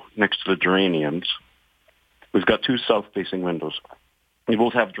window next to the geraniums. We've got 2 south-facing windows. They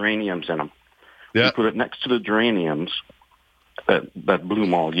both have geraniums in them. Yeah. We put it next to the geraniums that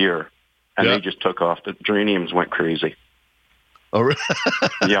bloom all year, and they just took off. The geraniums went crazy. Oh, really?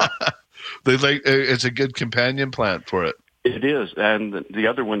 Yeah. It's a good companion plant for it. It is, and the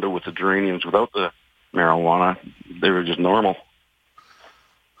other window with the geraniums without the marijuana, they were just normal.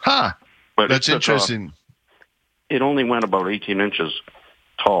 Huh. But that's interesting. It only went about 18 inches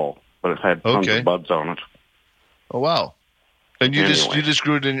tall, but it had tons of buds on it. Oh, wow. And you just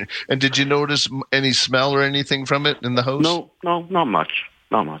grew it in. And did you notice any smell or anything from it in the house? No, not much.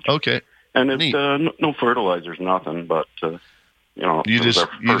 Okay. And it's no fertilizers, nothing. But you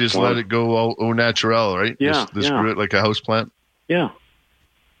just let it go au naturel, right? Yeah. Just grew it like a house plant. Yeah.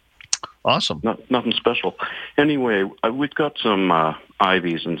 Awesome. Nothing special. Anyway, we've got some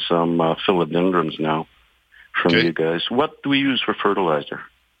ivies and some philodendrons now from you guys. What do we use for fertilizer?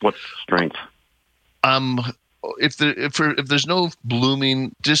 What strength? If there's no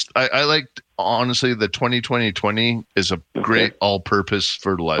blooming, I like, honestly, the 20-20-20 is a great all-purpose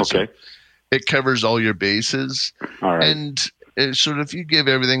fertilizer. Okay. It covers all your bases. All right. And sort of, you give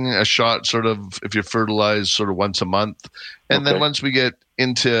everything a shot, sort of, if you fertilize sort of once a month. And then once we get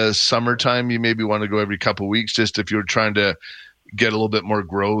into summertime, you maybe want to go every couple of weeks, just if you're trying to get a little bit more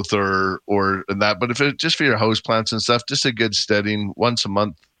growth or that. But if it's just for your house plants and stuff, just a good steadying once a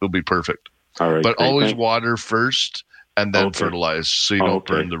month will be perfect. All right. But always water first and then fertilize, so you don't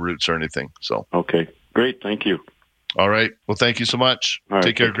burn the roots or anything. So. Okay. Great. Thank you. All right. Well, thank you so much. All right,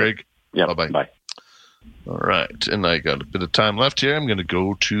 take care, Greg. Yeah. Bye-bye. Bye. All right. And I got a bit of time left here. I'm going to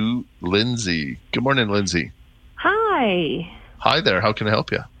go to Lindsay. Good morning, Lindsay. Hi. Hi there. How can I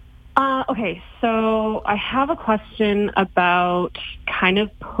help you? Okay, so I have a question about kind of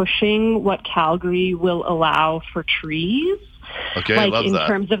pushing what Calgary will allow for trees. Okay, I love that. In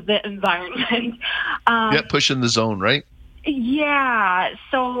terms of the environment. Pushing the zone, right? Yeah.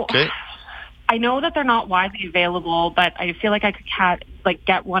 So I know that they're not widely available, but I feel like I could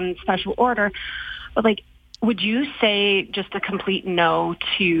get one special order. But would you say just a complete no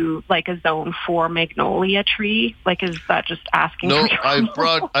to a zone 4 magnolia tree? Is that just asking? No, I've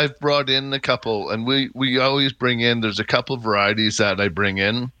brought in a couple, and we always bring in. There's a couple of varieties that I bring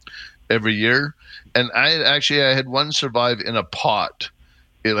in every year. And I had one survive in a pot,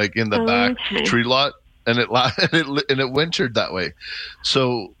 in the back tree lot, and it wintered that way.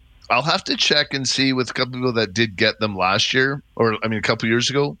 So I'll have to check and see with a couple people that did get them last year, a couple years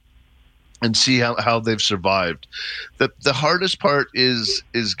ago, and see how they've survived. The hardest part is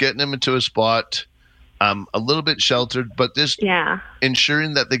getting them into a spot a little bit sheltered, but just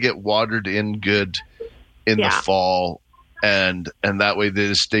ensuring that they get watered in good in the fall, and that way they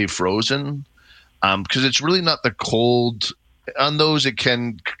just stay frozen. Because it's really not the cold. On those, it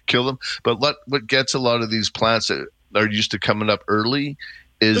can kill them. But what gets a lot of these plants that are used to coming up early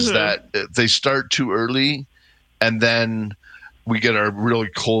is that they start too early, and then we get our really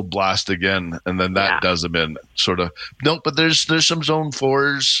cold blast again, and then that does them in sort of. No, but there's some zone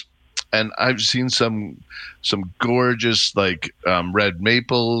 4s, and I've seen some gorgeous red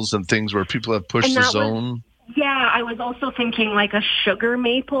maples and things where people have pushed the zone. I was also thinking like a sugar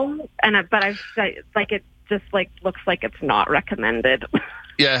maple, but it just looks like it's not recommended.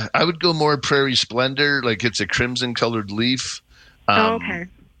 Yeah, I would go more Prairie Splendor, like it's a crimson colored leaf. Okay.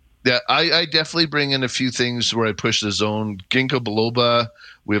 Yeah, I definitely bring in a few things where I push the zone. Ginkgo biloba,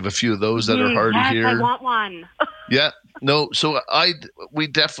 we have a few of those that are hard to hear. I want one. Yeah, no, so we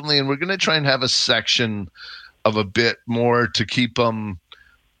definitely, and we're going to try and have a section of a bit more to keep them,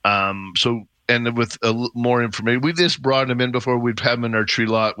 and with more information. We've just brought them in before. We've had them in our tree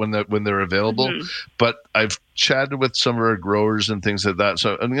lot when they're available. But I've chatted with some of our growers and things like that.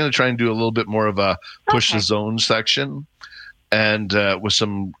 So I'm going to try and do a little bit more of a push the zone section, and with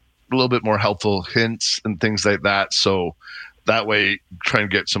some a little bit more helpful hints and things like that. So that way, try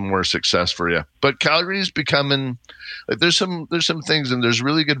and get some more success for you. But Calgary's becoming there's some things, and there's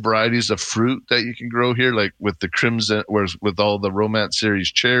really good varieties of fruit that you can grow here, like with the crimson, with all the Romance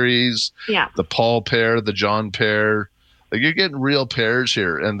Series cherries, the Paul pear, the John pear. Like you're getting real pears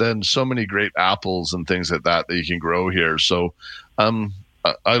here, and then so many great apples and things like that you can grow here. So,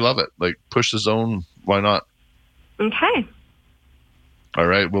 I love it. Like push the zone. Why not? Okay. All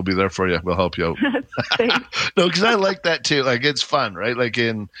right, we'll be there for you. We'll help you out. No, because I like that too. Like it's fun, right? Like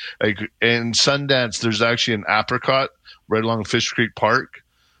in Sundance, there's actually an apricot right along Fish Creek Park,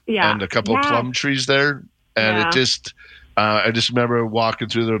 and a couple of plum trees there. And it just, I just remember walking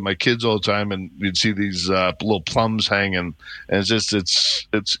through there with my kids all the time, and you'd see these little plums hanging, and it's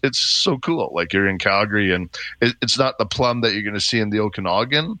so cool. Like you're in Calgary, and it's not the plum that you're going to see in the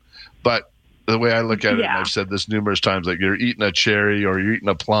Okanagan, but the way I look at it, and I've said this numerous times, like you're eating a cherry or you're eating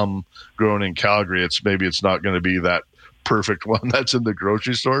a plum grown in Calgary. It's not going to be that perfect one that's in the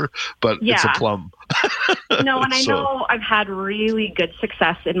grocery store, but it's a plum. No, and I know I've had really good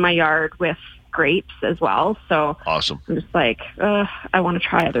success in my yard with grapes as well. So awesome. I'm just like, I want to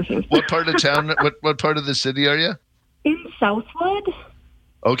try other things. What part of town? What part of the city are you? In Southwood.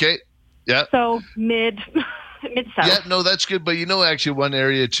 Okay. Yeah. So mid-south. Yeah, no, that's good. But actually one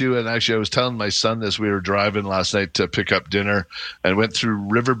area too, and actually I was telling my son this, we were driving last night to pick up dinner and went through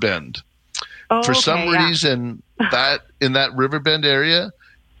Riverbend. For some reason, that in that Riverbend area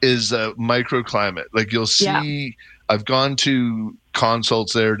is a microclimate. Like you'll see, I've gone to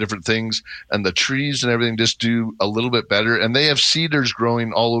consults there, different things, and the trees and everything just do a little bit better. And they have cedars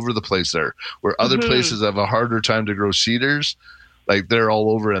growing all over the place there, where other places have a harder time to grow cedars. Like they're all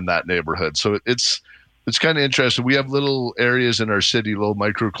over in that neighborhood. So it's kind of interesting. We have little areas in our city, little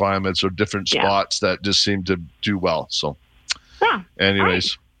microclimates or different spots that just seem to do well. So,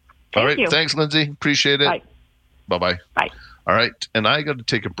 anyways. All right. Thanks, Lindsay. Appreciate it. Bye. Bye-bye. Bye. All right. And I got to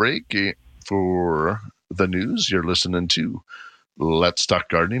take a break for the news. You're listening to Let's Talk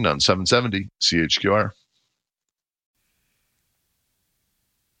Gardening on 770 CHQR.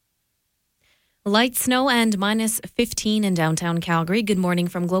 Light snow and minus 15 in downtown Calgary. Good morning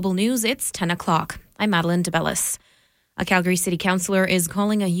from Global News. It's 10 o'clock. I'm Madeline DeBellis. A Calgary City Councillor is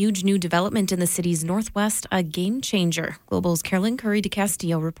calling a huge new development in the city's northwest a game changer. Global's Carolyn Curry de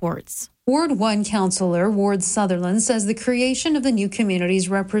Castillo reports. Ward 1 Councillor Ward Sutherland says the creation of the new communities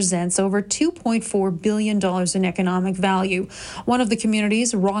represents over $2.4 billion in economic value. One of the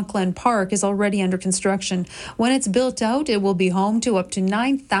communities, Rockland Park, is already under construction. When it's built out, it will be home to up to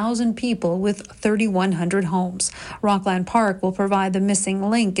 9,000 people with 3,100 homes. Rockland Park will provide the missing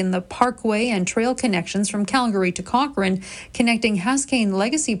link in the parkway and trail connections from Calgary to Cochrane, connecting Haskayne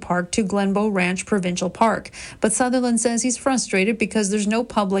Legacy Park to Glenbow Ranch Provincial Park. But Sutherland says he's frustrated because there's no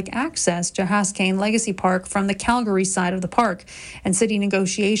public access to Haskayne Legacy Park from the Calgary side of the park, and city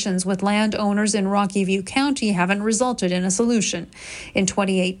negotiations with landowners in Rocky View County haven't resulted in a solution. In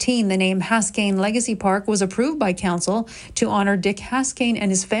 2018, the name Haskayne Legacy Park was approved by council to honor Dick Haskayne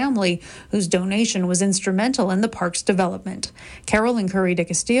and his family, whose donation was instrumental in the park's development. Carolyn Curry de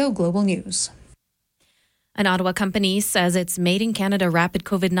Castillo, Global News. An Ottawa company says its Made in Canada rapid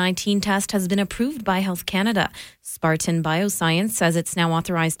COVID-19 test has been approved by Health Canada. Spartan Bioscience says it's now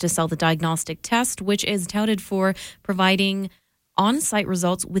authorized to sell the diagnostic test, which is touted for providing on-site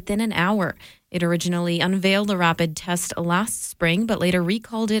results within an hour. It originally unveiled the rapid test last spring, but later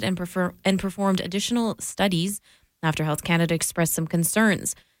recalled it and performed additional studies after Health Canada expressed some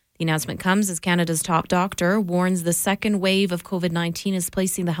concerns. The announcement comes as Canada's top doctor warns the second wave of COVID-19 is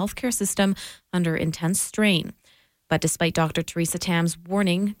placing the healthcare system under intense strain. But despite Dr. Theresa Tam's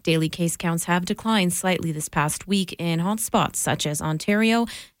warning, daily case counts have declined slightly this past week in hotspots such as Ontario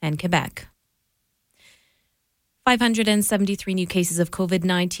and Quebec. 573 new cases of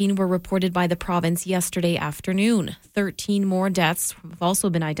COVID-19 were reported by the province yesterday afternoon. 13 more deaths have also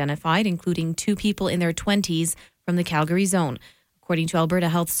been identified, including 2 people in their 20s from the Calgary zone. According to Alberta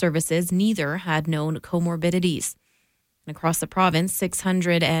Health Services, neither had known comorbidities. And across the province,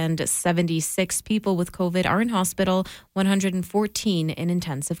 676 people with COVID are in hospital, 114 in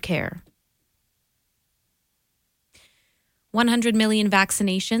intensive care. 100 million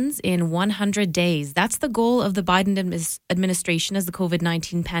vaccinations in 100 days. That's the goal of the Biden administration as the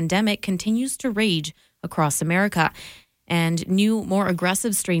COVID-19 pandemic continues to rage across America. And new, more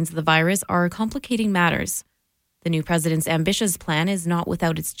aggressive strains of the virus are complicating matters. The new president's ambitious plan is not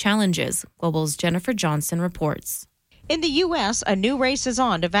without its challenges. Global's Jennifer Johnson reports. In the U.S., a new race is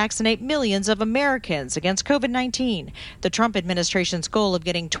on to vaccinate millions of Americans against COVID-19. The Trump administration's goal of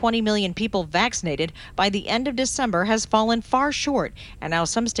getting 20 million people vaccinated by the end of December has fallen far short, and now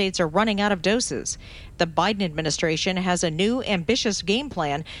some states are running out of doses. The Biden administration has a new, ambitious game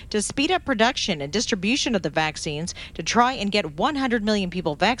plan to speed up production and distribution of the vaccines to try and get 100 million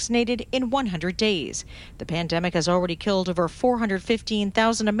people vaccinated in 100 days. The pandemic has already killed over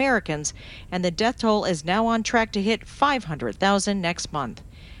 415,000 Americans, and the death toll is now on track to hit 500,000 next month.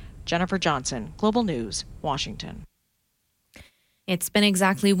 Jennifer Johnson, Global News, Washington. It's been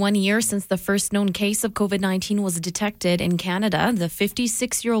exactly 1 year since the first known case of COVID-19 was detected in Canada. The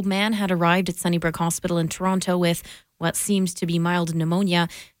 56-year-old man had arrived at Sunnybrook Hospital in Toronto with what seems to be mild pneumonia.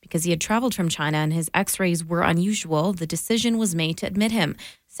 Because he had traveled from China and his x-rays were unusual, the decision was made to admit him.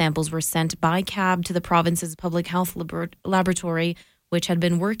 Samples were sent by cab to the province's public health laboratory, which had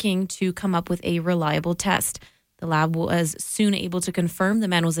been working to come up with a reliable test. The lab was soon able to confirm the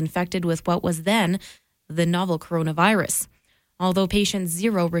man was infected with what was then the novel coronavirus. Although patient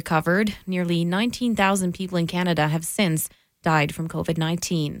 0 recovered, nearly 19,000 people in Canada have since died from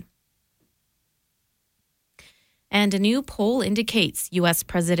COVID-19. And a new poll indicates U.S.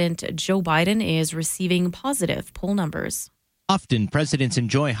 President Joe Biden is receiving positive poll numbers. Often, presidents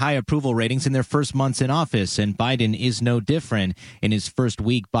enjoy high approval ratings in their first months in office, and Biden is no different. In his first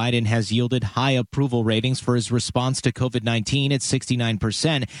week, Biden has yielded high approval ratings for his response to COVID-19 at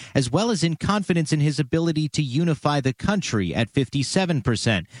 69%, as well as in confidence in his ability to unify the country at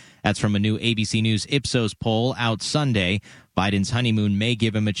 57%. That's from a new ABC News Ipsos poll out Sunday. Biden's honeymoon may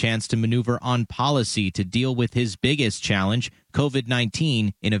give him a chance to maneuver on policy to deal with his biggest challenge,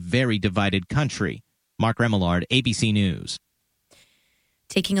 COVID-19, in a very divided country. Mark Remillard, ABC News.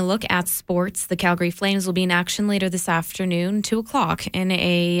 Taking a look at sports, the Calgary Flames will be in action later this afternoon, 2 o'clock, in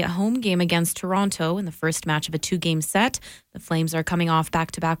a home game against Toronto in the first match of a 2-game set. The Flames are coming off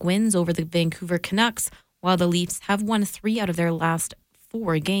back-to-back wins over the Vancouver Canucks, while the Leafs have won 3 out of their last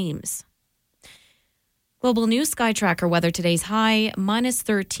 4 games. Global News Sky Tracker weather today's high, minus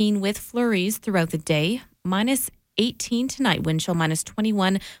 13 with flurries throughout the day, minus 18 tonight, wind chill minus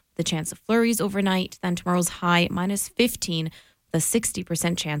 21, with a chance of flurries overnight. Then tomorrow's high, minus 15, a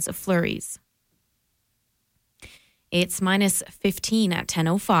 60% chance of flurries. It's minus 15 at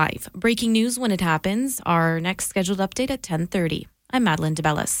 10:05. Breaking news when it happens. Our next scheduled update at 10:30. I'm Madeline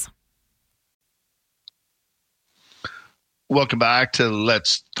DeBellis. Welcome back to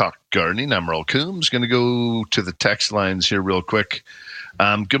Let's Talk Gardening. I'm Earl Coombs. Going to go to the text lines here real quick.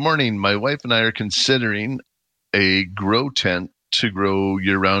 Good morning. My wife and I are considering a grow tent to grow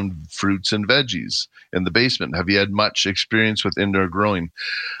year-round fruits and veggies in the basement. Have you had much experience with indoor growing?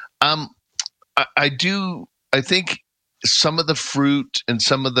 I do. I think some of the fruit and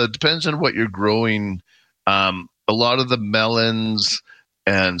some of the, depends on what you're growing. A lot of the melons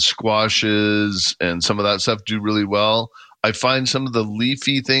and squashes and some of that stuff do really well. I find some of the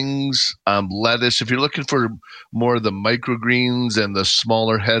leafy things, lettuce, if you're looking for more of the microgreens and the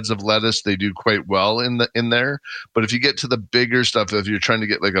smaller heads of lettuce, they do quite well in there. But if you get to the bigger stuff, if you're trying to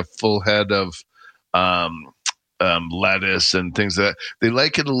get like a full head of lettuce and things like that, they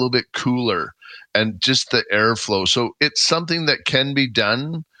like it a little bit cooler and just the airflow. So it's something that can be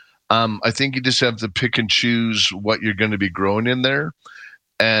done. I think you just have to pick and choose what you're going to be growing in there.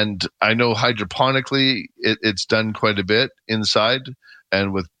 And I know hydroponically it's done quite a bit inside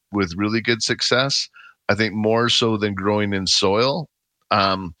and with really good success. I think more so than growing in soil.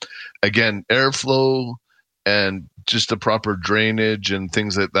 Again, airflow and just the proper drainage and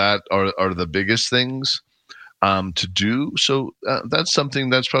things like that are the biggest things to do. So that's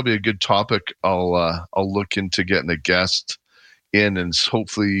something that's probably a good topic. I'll look into getting a guest in, and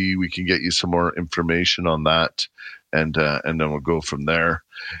hopefully we can get you some more information on that, and then we'll go from there.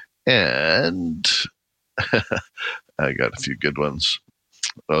 And I got a few good ones.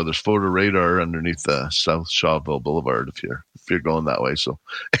 Oh, there's photo radar underneath the South Shawville Boulevard if you're going that way. So,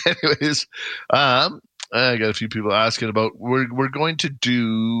 anyways, I got a few people asking about. We're going to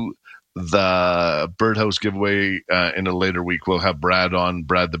do the birdhouse giveaway in a later week. We'll have Brad on,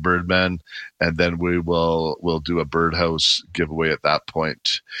 Brad the Birdman, and then we'll do a birdhouse giveaway at that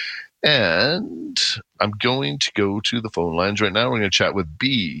point. And I'm going to go to the phone lines right now. We're going to chat with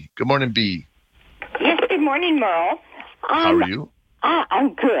B. Good morning, B. Yes, good morning, Merle. How are you?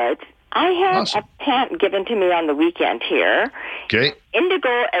 I'm good. I had a plant given to me on the weekend here. Okay.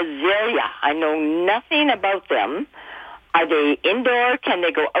 Indigo azalea. I know nothing about them. Are they indoor? Can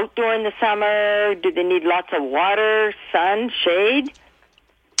they go outdoor in the summer? Do they need lots of water, sun, shade?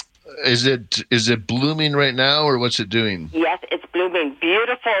 Is it blooming right now, or what's it doing? Yes, it's blooming.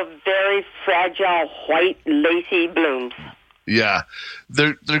 Beautiful, very fragile, white, lacy blooms. Yeah,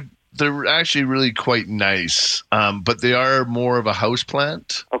 they're actually really quite nice, but they are more of a house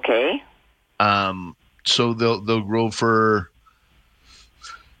plant. Okay. So they'll grow for.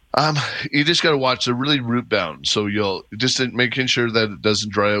 You just got to watch. They're really root bound, so you'll just making sure that it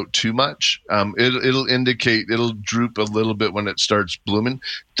doesn't dry out too much. It'll indicate, it'll droop a little bit when it starts blooming.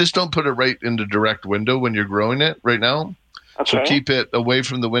 Just don't put it right into direct window when you're growing it right now. Okay. So keep it away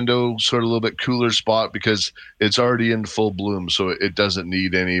from the window, sort of a little bit cooler spot, because it's already in full bloom, so it doesn't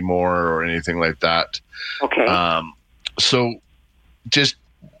need any more or anything like that. Okay. So just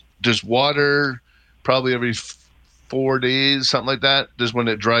water probably every 4 days, something like that. Just when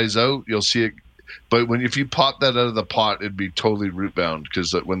it dries out, you'll see it. But if you pop that out of the pot, it'd be totally root bound,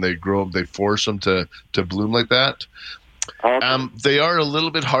 because when they grow up, they force them to bloom like that. Okay. They are a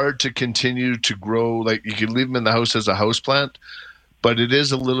little bit hard to continue to grow. Like, you can leave them in the house as a house plant, but it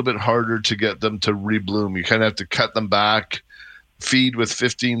is a little bit harder to get them to rebloom. You kind of have to cut them back, feed with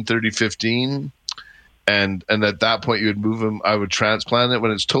 15-30-15, and at that point you would move them. I would transplant it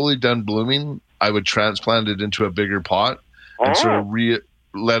when it's totally done blooming. I would transplant it into a bigger pot and sort of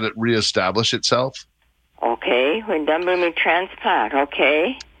let it reestablish itself. Okay, when done blooming, transplant.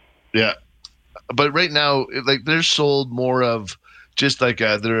 Okay. Yeah, but right now, like, they're sold more of just like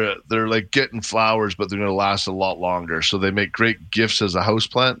they're like getting flowers, but they're going to last a lot longer. So they make great gifts as a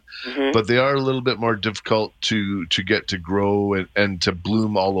houseplant, but they are a little bit more difficult to get to grow and to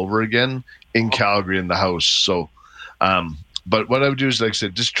bloom all over again in Calgary in the house. So. But what I would do is, like I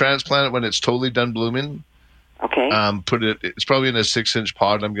said, just transplant it when it's totally done blooming. Okay. It's probably in a 6-inch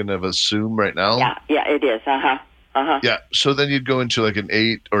pot, I'm going to assume right now. Yeah, it is. Yeah, so then you'd go into like an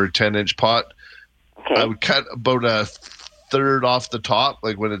 8 or a 10-inch pot. Okay. I would cut about a third off the top,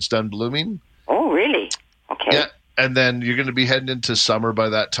 like when it's done blooming. Oh, really? Okay. Yeah, and then you're going to be heading into summer by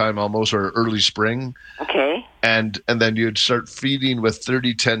that time almost, or early spring. Okay. And then you'd start feeding with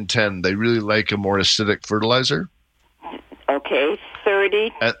 30-10-10. They really like a more acidic fertilizer. Okay,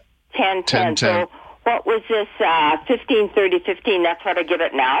 30, 10, 10. So what was this 15, 30, 15? That's what I give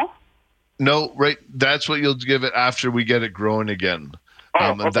it now? No, right. That's what you'll give it after we get it growing again. Okay.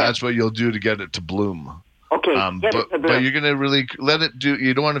 And that's what you'll do to get it to bloom. Okay, but you're going to really let it do.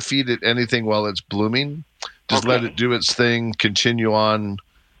 You don't want to feed it anything while it's blooming. Just let it do its thing, continue on,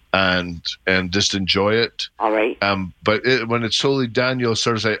 and just enjoy it. All right. But when it's totally done, you'll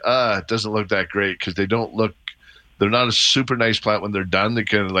sort of say, it doesn't look that great, because they don't look. They're not a super nice plant when they're done. They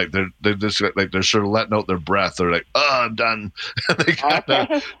kind of like they're just like they're sort of letting out their breath. They're like, I'm done.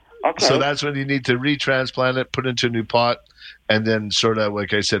 Okay. So that's when you need to retransplant it, put it into a new pot, and then sort of,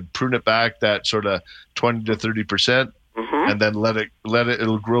 like I said, prune it back that sort of 20 to 30%, and then let it.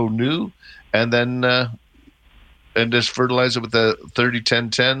 It'll grow new, and then and just fertilize it with the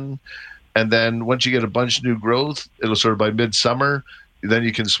 30-10-10, and then once you get a bunch of new growth, it'll sort of by midsummer, then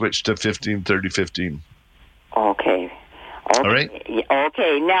you can switch to 15-30-15. Okay. All right.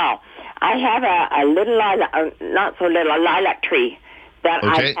 Okay. Now, I have a little not so little, a lilac tree that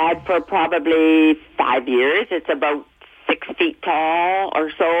I've had for probably 5 years. It's about 6 feet tall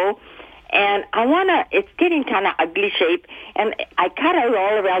or so. And it's getting kind of ugly shape. And I cut out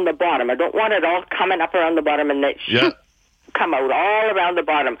all around the bottom. I don't want it all coming up around the bottom and the shoots come out all around the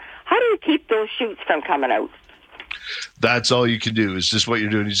bottom. How do you keep those shoots from coming out? That's all you can do. Is just what you're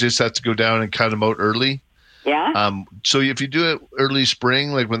doing. You just have to go down and cut them out early. Yeah. So if you do it early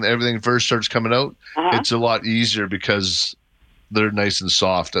spring, like when everything first starts coming out, it's a lot easier because they're nice and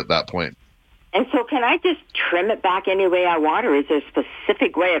soft at that point. And so can I just trim it back any way I want, or is there a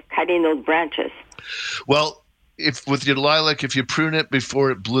specific way of cutting those branches? Well, with your lilac, if you prune it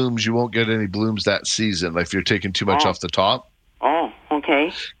before it blooms, you won't get any blooms that season, like if you're taking too much off the top. Oh,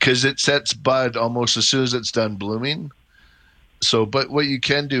 okay. Because it sets bud almost as soon as it's done blooming. So, but what you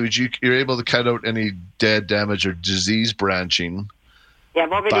can do is you're able to cut out any dead, damage, or disease branching. Yeah,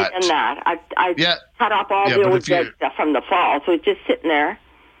 I've already done that. I cut off all the old dead stuff from the fall, so it's just sitting there.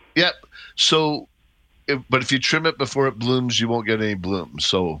 Yep. So, but if you trim it before it blooms, you won't get any blooms.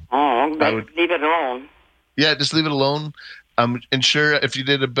 So, leave it alone. Yeah, just leave it alone. Ensure if you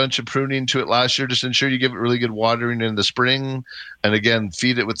did a bunch of pruning to it last year, just ensure you give it really good watering in the spring. And again,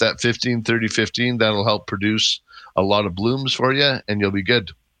 feed it with that 15-30-15. That'll help produce a lot of blooms for you, and you'll be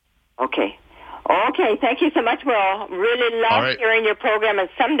good. Okay. Thank you so much, Merle. Really love hearing your program, and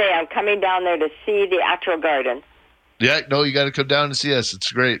someday I'm coming down there to see the actual garden. Yeah, no, you got to come down and see us.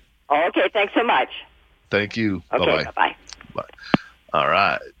 It's great. Okay, thanks so much. Thank you. Okay, bye-bye. Bye. All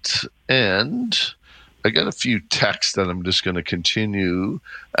right. And I got a few texts that I'm just going to continue.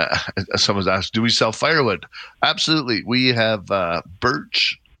 Someone's asked, do we sell firewood? Absolutely. We have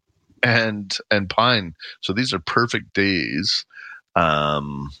birch and pine. So these are perfect days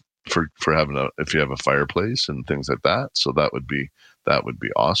for having if you have a fireplace and things like that. So that would be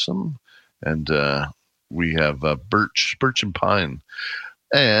awesome. And we have birch and pine.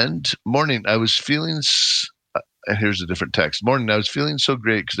 And morning, I was feeling. And here's a different text. Morning, I was feeling so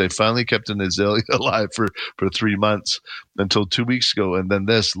great because I finally kept an azalea alive for 3 months until 2 weeks ago. And then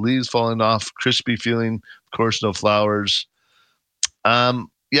leaves falling off, crispy feeling, of course, no flowers.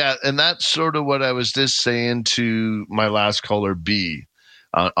 Yeah, and that's sort of what I was just saying to my last caller, B,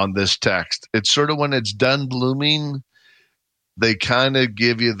 on this text. It's sort of when it's done blooming, they kind of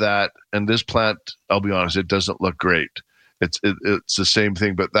give you that. And this plant, I'll be honest, it doesn't look great. It's the same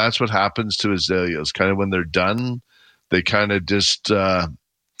thing, but that's what happens to azaleas. Kind of when they're done, they kind of just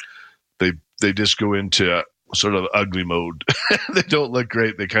they just go into sort of ugly mode. They don't look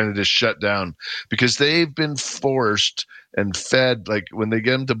great. They kind of just shut down because they've been forced and fed. Like when they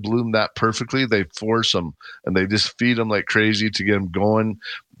get them to bloom that perfectly, they force them and they just feed them like crazy to get them going.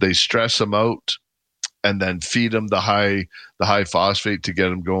 They stress them out and then feed them the high phosphate to get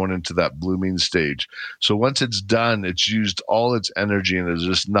them going into that blooming stage. So once it's done, it's used all its energy and there's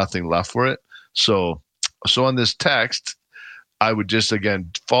just nothing left for it. So on this text, I would just, again,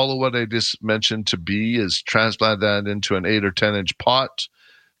 follow what I just mentioned to be is transplant that into an 8 or 10 inch pot,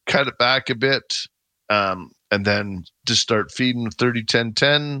 cut it back a bit, and then just start feeding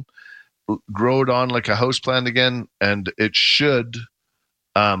 30-10-10, grow it on like a houseplant again, and it should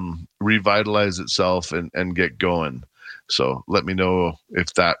revitalize itself and get going. So let me know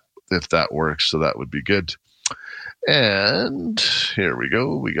if that works. So that would be good. And here we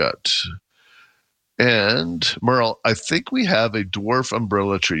go. And Merle, I think we have a dwarf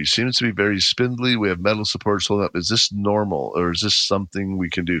umbrella tree. Seems to be very spindly. We have metal supports holding up. Is this normal or is this something we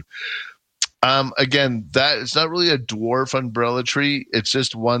can do? Again, that it's not really a dwarf umbrella tree. It's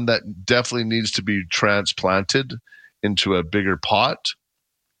just one that definitely needs to be transplanted into a bigger pot.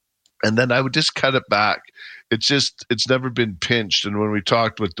 And then I would just cut it back. It's never been pinched. And when we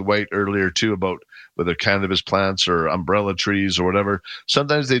talked with Dwight earlier too about whether cannabis plants or umbrella trees or whatever,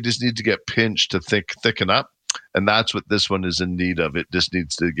 sometimes they just need to get pinched to thicken up. And that's what this one is in need of. It just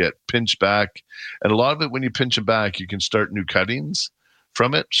needs to get pinched back. And a lot of it, when you pinch it back, you can start new cuttings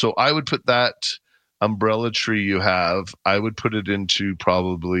from it. So I would put that umbrella tree you have, I would put it into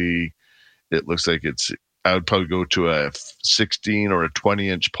probably, it looks like I would probably go to a 16 or a 20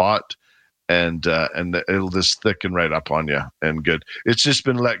 inch pot and it'll just thicken right up on you and good. It's just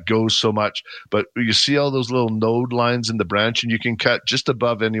been let go so much, but you see all those little node lines in the branch and you can cut just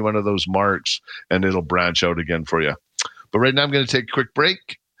above any one of those marks and it'll branch out again for you. But right now I'm going to take a quick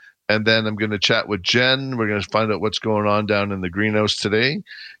break and then I'm going to chat with Jen. We're going to find out what's going on down in the greenhouse today.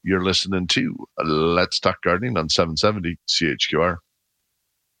 You're listening to Let's Talk Gardening on 770 CHQR.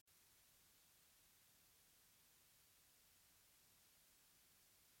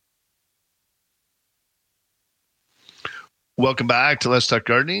 Welcome back to Let's Talk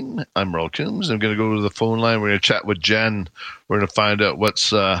Gardening. I'm Merle Coombs. I'm going to go to the phone line. We're going to chat with Jen. We're going to find out what's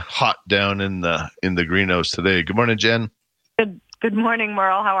hot down in the greenhouse today. Good morning, Jen. Good morning,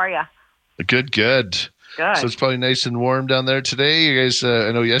 Merle. How are you? Good. Good. So it's probably nice and warm down there today. You guys,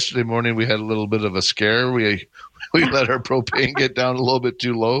 I know yesterday morning we had a little bit of a scare. We let our propane get down a little bit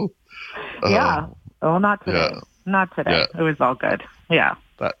too low. Yeah. Well, not today. Not today. Yeah. It was all good. Yeah.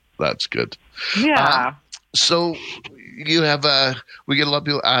 That's good. Yeah. So you have we get a lot of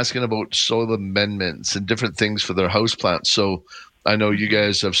people asking about soil amendments and different things for their houseplants. So I know you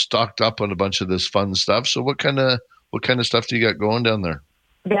guys have stocked up on a bunch of this fun stuff. So what kind of stuff do you got going down there?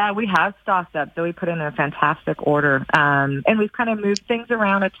 Yeah, we have stocked up. So we put in a fantastic order. And we've kind of moved things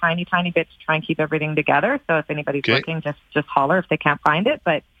around a tiny, tiny bit to try and keep everything together. So if anybody's looking, just holler if they can't find it.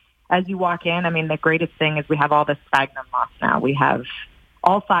 But as you walk in, I mean, the greatest thing is we have all this sphagnum moss now. We have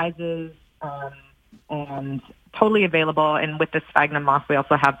all sizes and totally available. And with the sphagnum moss, we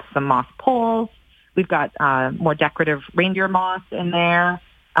also have some moss poles. We've got more decorative reindeer moss in there,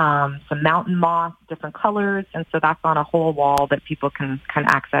 some mountain moss, different colors. And so that's on a whole wall that people can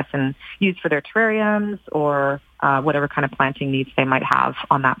access and use for their terrariums or whatever kind of planting needs they might have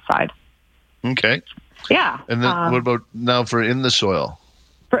on that side. Okay. Yeah. And then what about now for in the soil?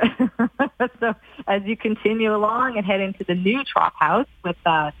 So as you continue along and head into the new trop house with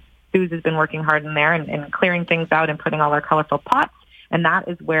Suze has been working hard in there and clearing things out and putting all our colorful pots. And that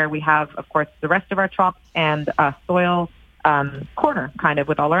is where we have, of course, the rest of our trops and soil corner kind of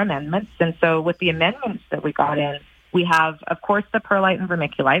with all our amendments. And so with the amendments that we got in, we have, of course, the perlite and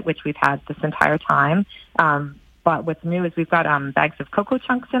vermiculite, which we've had this entire time. But what's new is we've got bags of cocoa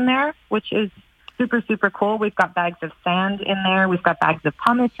chunks in there, which is super, super cool. We've got bags of sand in there. We've got bags of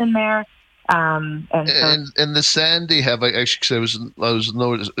pumice in there. And the sand they have, actually, because I was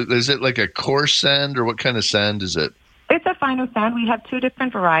noticing, is it like a coarse sand or what kind of sand is it? It's a finer sand. We have two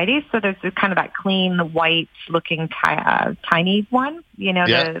different varieties. So there's kind of that clean, white-looking tiny one,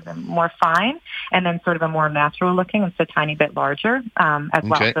 the more fine, and then sort of a more natural-looking. It's a tiny bit larger as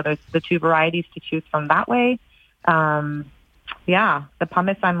well. So there's the two varieties to choose from that way. The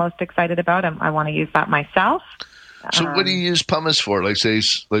pumice I'm most excited about. I want to use that myself. So what do you use pumice for?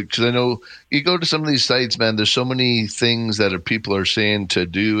 Because I know you go to some of these sites, man, there's so many things that people are saying to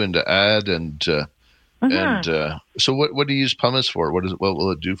do and to add. And so what do you use pumice for? What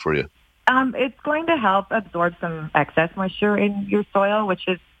will it do for you? It's going to help absorb some excess moisture in your soil, which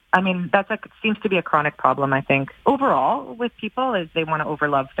is, seems to be a chronic problem, I think. Overall, with people is they want to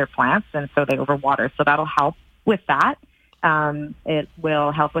overlove their plants, and so they overwater. So that'll help with that. It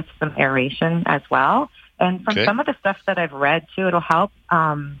will help with some aeration as well. And from some of the stuff that I've read too, it'll help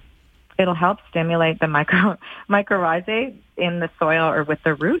stimulate the mycorrhizae in the soil or with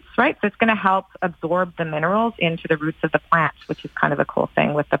the roots, right? So it's going to help absorb the minerals into the roots of the plant, which is kind of a cool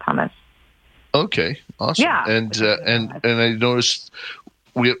thing with the pumice. Okay, awesome. Yeah. And I noticed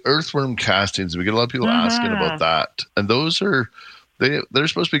we have earthworm castings. We get a lot of people asking about that, and those they're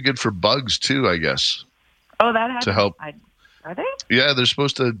supposed to be good for bugs too, I guess. Oh, that to help. Are they? Yeah, they're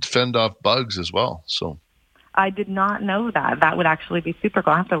supposed to fend off bugs as well. So I did not know that. That would actually be super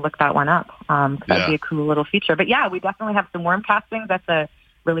cool. I'll have to look that one up. That'd be a cool little feature. But yeah, we definitely have some worm castings. That's a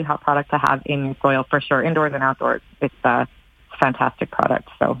really hot product to have in your soil for sure, indoors and outdoors. It's a fantastic product.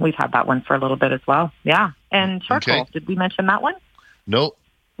 So we've had that one for a little bit as well. Yeah. And charcoal. Did we mention that one? Nope.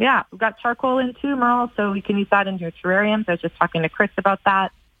 Yeah, we've got charcoal in too, Merle, so you can use that in your terrariums. I was just talking to Chris about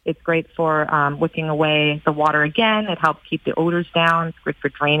that. It's great for wicking away the water again. It helps keep the odors down. It's good for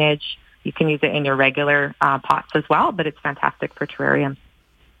drainage. You can use it in your regular pots as well, but it's fantastic for terrariums.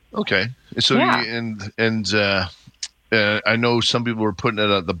 Okay. So I know some people were putting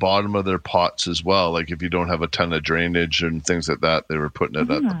it at the bottom of their pots as well. Like if you don't have a ton of drainage and things like that, they were putting it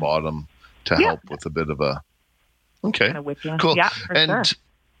at the bottom to help with a bit of a... Okay, kind of wicking. Cool. Yeah, for sure.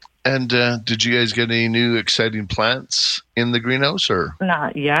 And did you guys get any new exciting plants in the greenhouse, or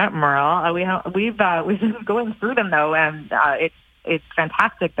not yet, Merle? We've been going through them though, and it's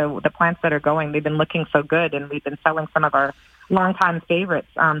fantastic. The plants that are going, they've been looking so good, and we've been selling some of our longtime favorites.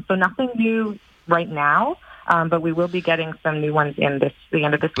 So nothing new right now, but we will be getting some new ones in the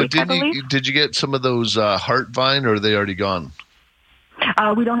end of this week. I believe. Did you get some of those heart vine, or are they already gone?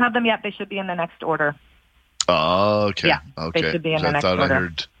 We don't have them yet. They should be in the next order. Oh, okay. Yeah, okay. They should be in the next order. I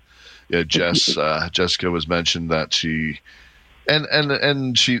heard. Yeah, Jessica was mentioned that she,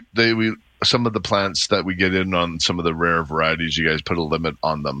 some of the plants that we get in on some of the rare varieties, you guys put a limit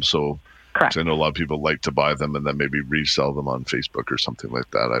on them. So, correct. I know a lot of people like to buy them and then maybe resell them on Facebook or something like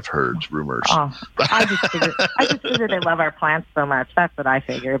that. I've heard rumors. Oh, I just figure they love our plants so much. That's what I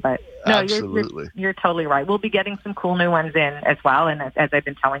figure. But no, absolutely, you're totally right. We'll be getting some cool new ones in as well. And as I've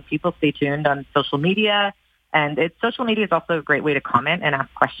been telling people, stay tuned on social media. And social media is also a great way to comment and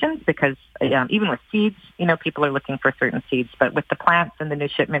ask questions because even with seeds, people are looking for certain seeds. But with the plants and the new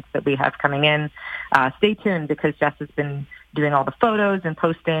shipments that we have coming in, stay tuned because Jess has been doing all the photos and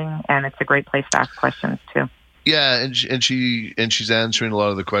posting, and it's a great place to ask questions too. Yeah, and she's answering a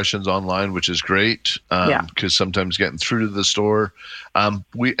lot of the questions online, which is great. Because sometimes getting through to the store,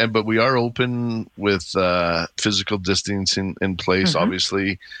 but we are open with physical distancing in place,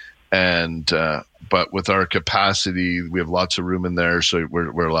 obviously, and but with our capacity, we have lots of room in there, so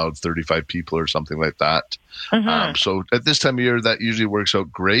we're allowed 35 people or something like that. So at this time of year, that usually works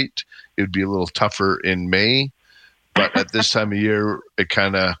out great. It would be a little tougher in May, but at this time of year, it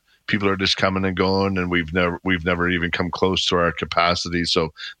kind of. People are just coming and going, and we've never even come close to our capacity.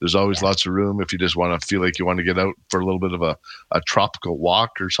 So there's always lots of room if you just want to feel like you want to get out for a little bit of a tropical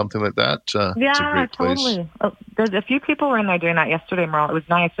walk or something like that. It's a great totally. There's a few people were in there doing that yesterday, Merle. It was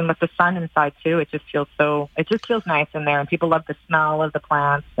nice, and with the sun inside too, it just feels nice in there. And people love the smell of the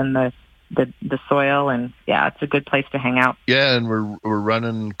plants and the soil, and it's a good place to hang out. Yeah, and we're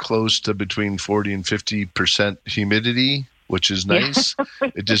running close to between 40 and 50% humidity, which is nice.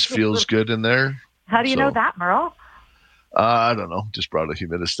 It just feels good in there. How do you know that, Merle? I don't know. Just brought a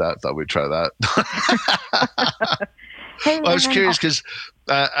humidistat. Thought we'd try that. I was curious because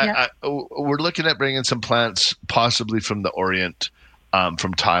we're looking at bringing some plants possibly from the Orient, from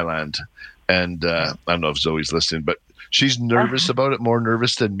Thailand. And I don't know if Zoe's listening, but she's nervous about it, more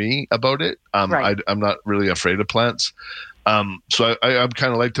nervous than me about it. I'm not really afraid of plants. So I'm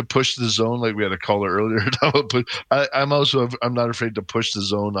kind of like to push the zone, like we had a caller earlier. But I'm not afraid to push the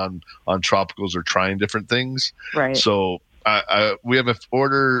zone on tropicals or trying different things. Right. So we have an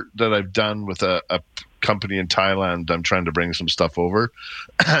order that I've done with a company in Thailand. I'm trying to bring some stuff over,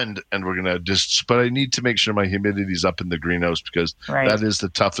 and we're gonna but I need to make sure my humidity's up in the greenhouse because that is the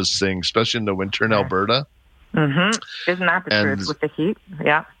toughest thing, especially in the winter in Alberta. Isn't that the truth with the heat?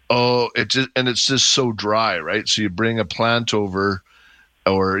 Yeah. Oh, it's just so dry, right? So you bring a plant over,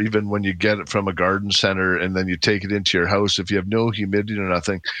 or even when you get it from a garden center and then you take it into your house, if you have no humidity or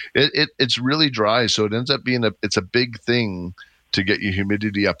nothing, it's really dry. So it ends up being it's a big thing to get your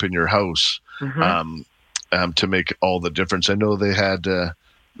humidity up in your house, to make all the difference. I know they had, there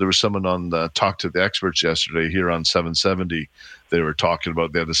was someone on the Talk to the Experts yesterday here on 770. They were talking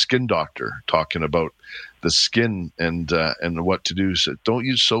about, they had a skin doctor talking about the skin and what to do. So don't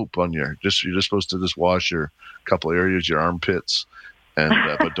use soap on you're just supposed to just wash your couple areas, your armpits, and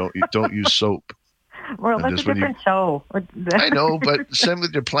but don't use soap. Well, that's a different show. I know, but same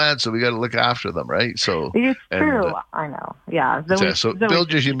with your plants, so we got to look after them, right? So it's true. I know. Yeah. So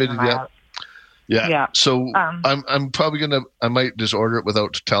build your humidity up. Yeah. So I'm probably I might just order it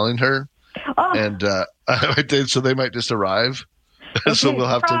without telling her, and so they might just arrive. Okay, so we'll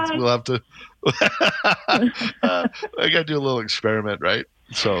have to. I got to do a little experiment, right?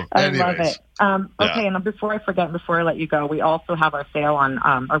 So, anyways. I love it. Okay, and before I forget, before I let you go, we also have our sale on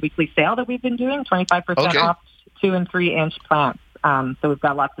our weekly sale that we've been doing, 25% off 2 and 3 inch plants. So we've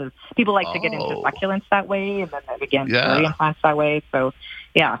got lots of people like to get into succulents that way, and then again, durian plants that way. So,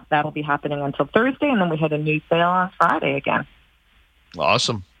 that'll be happening until Thursday, and then we had a new sale on Friday again.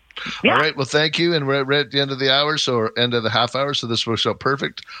 Awesome. Yeah. All right. Well, thank you. And we're at the end of the hour, end of the half hour. So this works out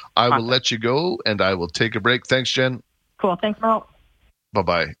perfect. I will let you go, and I will take a break. Thanks, Jen. Cool. Thanks, Merle.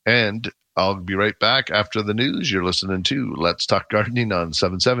 Bye-bye. And I'll be right back after the news. You're listening to Let's Talk Gardening on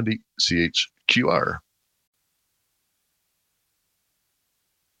 770 CHQR.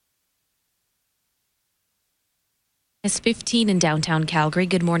 It's 15 in downtown Calgary.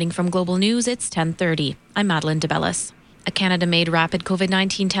 Good morning from Global News. It's 10:30. I'm Madeline DeBellis. A Canada-made rapid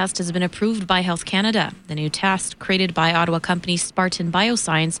COVID-19 test has been approved by Health Canada. The new test, created by Ottawa company Spartan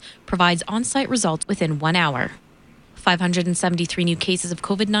Bioscience, provides on-site results within 1 hour. 573 new cases of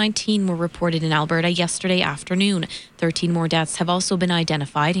COVID-19 were reported in Alberta yesterday afternoon. 13 more deaths have also been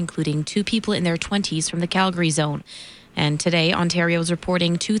identified, including 2 people in their 20s from the Calgary zone. And today, Ontario is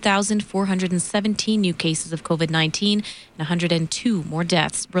reporting 2,417 new cases of COVID-19 and 102 more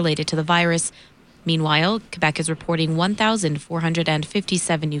deaths related to the virus. Meanwhile, Quebec is reporting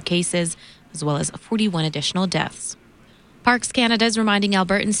 1,457 new cases, as well as 41 additional deaths. Parks Canada is reminding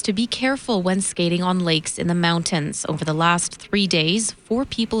Albertans to be careful when skating on lakes in the mountains. Over the last 3 days, 4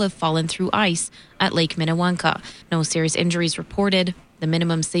 people have fallen through ice at Lake Minnewanka. No serious injuries reported. The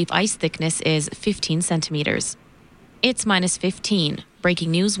minimum safe ice thickness is 15 centimeters. It's -15. Breaking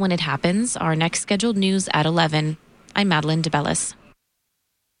news when it happens. Our next scheduled news at 11. I'm Madeline DeBellis.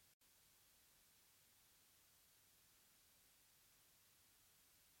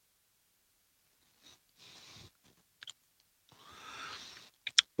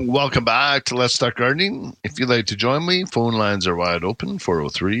 Welcome back to Let's Talk Gardening. If you'd like to join me, phone lines are wide open,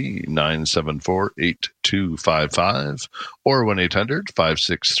 403-974-8255 or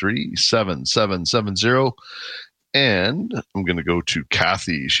 1-800-563-7770. And I'm going to go to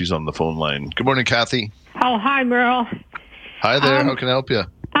Kathy. She's on the phone line. Good morning, Kathy. Oh, hi, Merle. Hi there. How can I help you?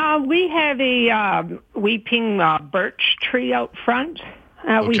 We have a weeping birch tree out front.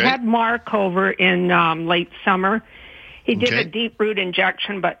 We had Mark over in late summer. He did a deep root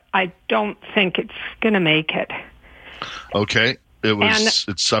injection, but I don't think it's going to make it. Okay.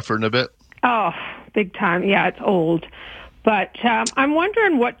 It's suffering a bit? Oh, big time. Yeah, it's old. But I'm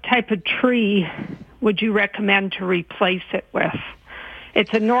wondering what type of tree would you recommend to replace it with?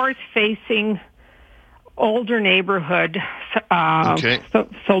 It's a north-facing, older neighborhood, so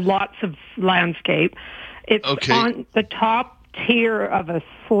lots of landscape. It's on the top tier of a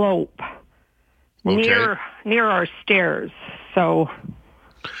slope near our stairs. So,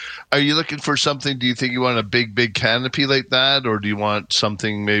 are you looking for something? Do you think you want a big canopy like that, or do you want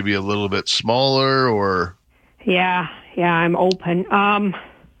something maybe a little bit smaller? Or yeah, I'm open.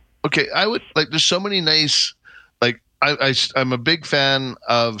 Okay, I would there's so many nice, I'm a big fan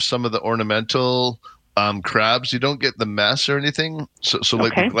of some of the ornamental crabs. You don't get the mess or anything. So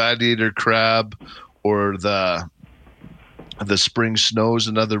like the gladiator crab or the spring snow is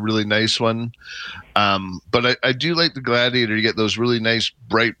another really nice one. But I do like the gladiator. You get those really nice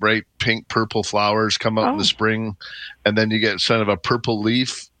bright pink purple flowers come out in the spring, and then you get sort of a purple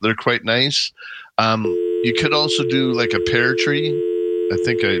leaf. They're quite nice. You could also do like a pear tree. I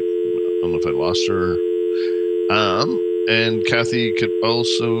don't know if I lost her. And Kathy could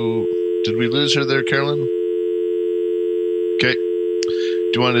also, did we lose her there, Carolyn? Okay.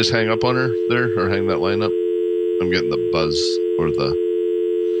 Do you want to just hang up on her there or hang that line up? I'm getting the buzz or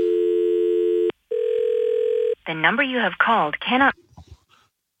The number you have called cannot.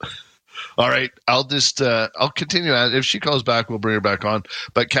 All right. I'll just, I'll continue. If she calls back, we'll bring her back on.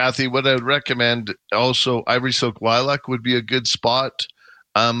 But Kathy, what I would recommend also, Ivory Silk Lilac would be a good spot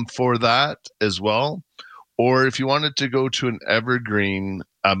for that as well. Or if you wanted to go to an evergreen,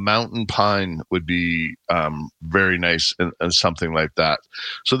 a mountain pine would be very nice and something like that.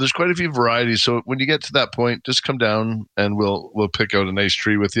 So there's quite a few varieties. So when you get to that point, just come down and we'll pick out a nice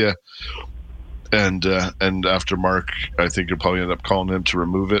tree with you. And after Mark, I think you'll probably end up calling him to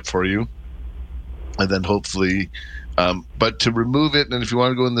remove it for you. And then hopefully, but to remove it, and if you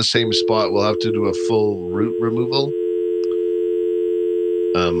want to go in the same spot, we'll have to do a full root removal.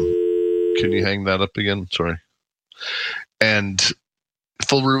 Can you hang that up again? Sorry. And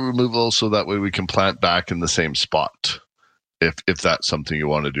full root removal, so that way we can plant back in the same spot, if that's something you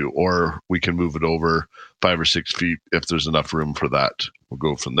want to do, or we can move it over 5 or 6 feet if there's enough room for that. We'll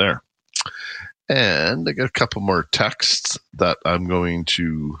go from there. And I got a couple more texts that I'm going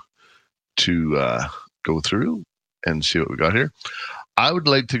to go through and see what we got here. I would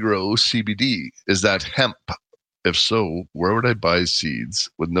like to grow CBD. Is that hemp? If so, where would I buy seeds?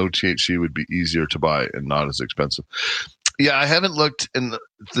 With no THC would be easier to buy and not as expensive. Yeah, I haven't looked in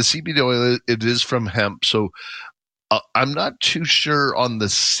the CBD oil. It is from hemp. So I'm not too sure on the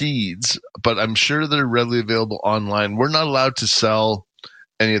seeds, but I'm sure they're readily available online. We're not allowed to sell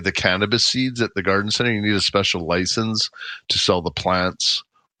any of the cannabis seeds at the garden center. You need a special license to sell the plants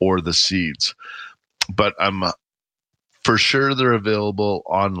or the seeds. But I'm for sure they're available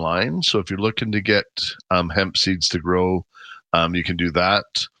online. So if you're looking to get hemp seeds to grow, you can do that.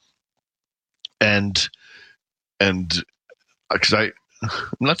 And because I'm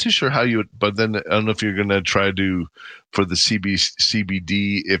not too sure how you would, but then I don't know if you're going to try to for the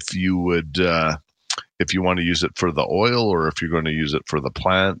CBD, if you would, if you want to use it for the oil or if you're going to use it for the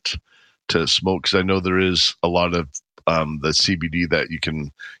plant to smoke. Because I know there is a lot of the CBD that you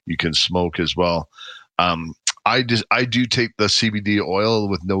can smoke as well. I do take the CBD oil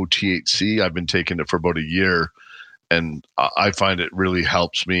with no THC. I've been taking it for about a year, and I find it really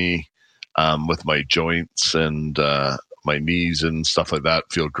helps me with my joints and my knees and stuff like that.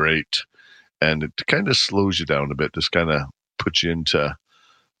 Feel great, and it kind of slows you down a bit. Just kind of puts you into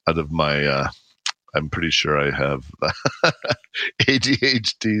out of my. I'm pretty sure I have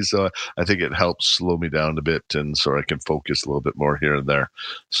ADHD, so I think it helps slow me down a bit, and so I can focus a little bit more here and there.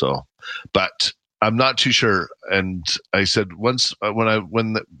 So, but I'm not too sure. And I said once when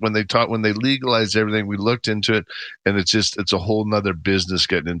they legalized everything, we looked into it, and it's a whole nother business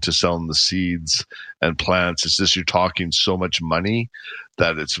getting into selling the seeds and plants. It's just you're talking so much money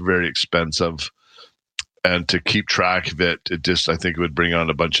that it's very expensive, and to keep track of it, I think it would bring on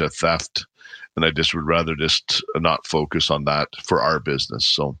a bunch of theft. And I just would rather just not focus on that for our business.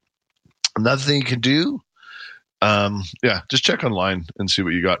 So another thing you can do, just check online and see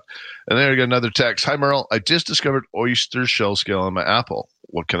what you got. And then I got another text. Hi, Merle. I just discovered oyster shell scale on my apple.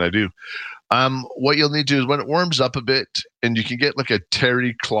 What can I do? What you'll need to do is when it warms up a bit, and you can get like a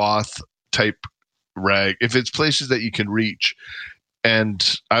terry cloth type rag. If it's places that you can reach,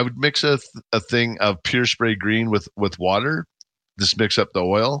 and I would mix a thing of Pure Spray Green with water. Just mix up the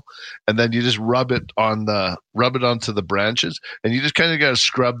oil, and then you just rub it onto the branches, and you just kind of got to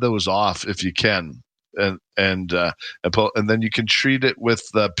scrub those off if you can, and then you can treat it with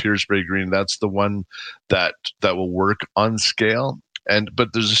the Pure Spray Green. That's the one that will work on scale.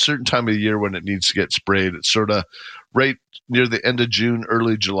 But there's a certain time of the year when it needs to get sprayed. It's sort of right near the end of June,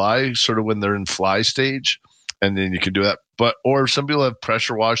 early July, sort of when they're in fly stage, and then you can do that. Or some people have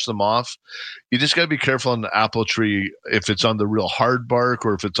pressure washed them off. You just got to be careful on the apple tree if it's on the real hard bark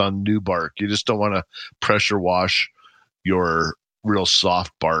or if it's on new bark. You just don't want to pressure wash your real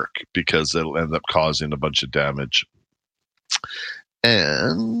soft bark because it'll end up causing a bunch of damage.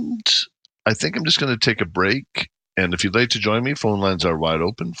 And I think I'm just going to take a break. And if you'd like to join me, phone lines are wide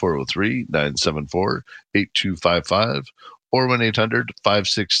open, 403-974-8255 or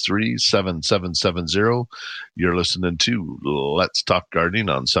 1-800-563-7770. You're listening to Let's Talk Gardening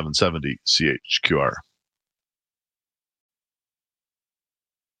on 770 CHQR.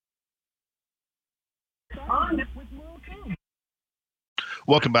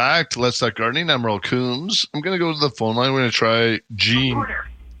 Welcome back to Let's Talk Gardening. I'm Merle Coombs. I'm going to go to the phone line. We're going to try Jean.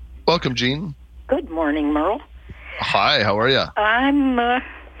 Welcome, Jean. Good morning, Merle. Hi, how are you? I'm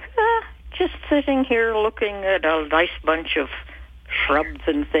just sitting here looking at a nice bunch of shrubs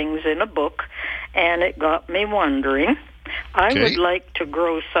and things in a book, and it got me wondering. I would like to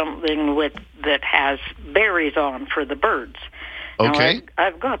grow something that has berries on for the birds. Okay. Now,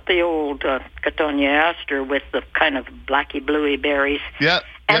 I've got the old Cattonia aster with the kind of blacky bluey berries. Yeah.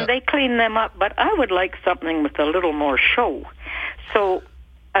 And they clean them up, but I would like something with a little more show. So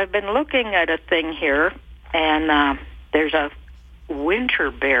I've been looking at a thing here, and there's a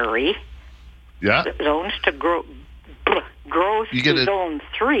winterberry. Yeah. Zones to grows to zone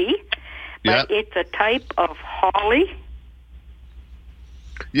 3, but it's a type of holly.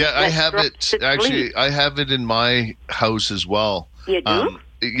 Yeah, I have it. Actually, I have it in my house as well. You do?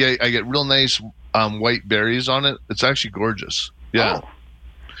 Yeah, I get real nice white berries on it. It's actually gorgeous. Yeah. Oh.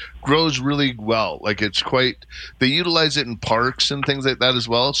 Grows really well. Like it's quite. They utilize it in parks and things like that as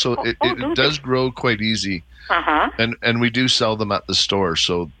well. So it does grow quite easy. And we do sell them at the store.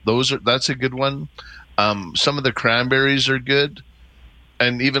 So that's a good one. Some of the cranberries are good,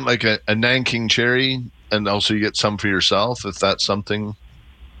 and even like a Nanking cherry, and also you get some for yourself if that's something.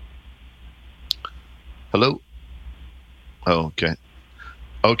 Hello. Oh,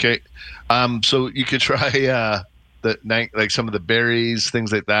 okay. So you could try like some of the berries,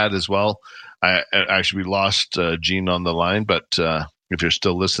 things like that as well. We lost Jean on the line, but if you're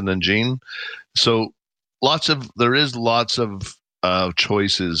still listening, Jean. So there is lots of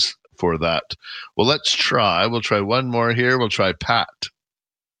choices for that. Well, we'll try one more here. We'll try Pat.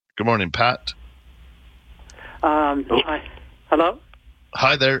 Good morning, Pat. Hi. Hello?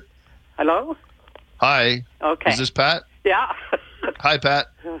 Hi there. Hello? Hi. Okay. Is this Pat? Yeah. Hi, Pat.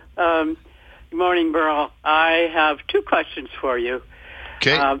 Good morning, Burl. I have 2 questions for you.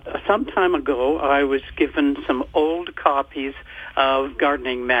 Okay. Some time ago, I was given some old copies of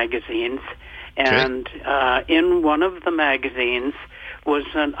gardening magazines, and in one of the magazines was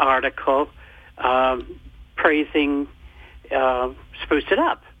an article praising Spruce It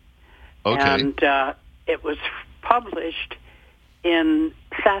Up. Okay. And it was published in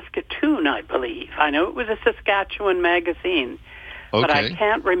Saskatoon, I believe. I know it was a Saskatchewan magazine, but I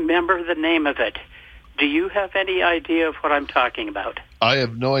can't remember the name of it. Do you have any idea of what I'm talking about? I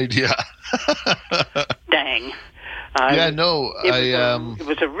have no idea. Dang. It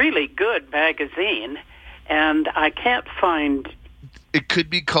was a really good magazine, and I can't find. It could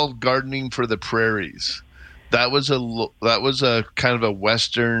be called Gardening for the Prairies. That was a kind of a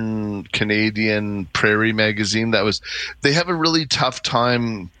Western Canadian prairie magazine. They have a really tough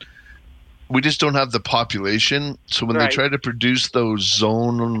time. We just don't have the population. So when they try to produce those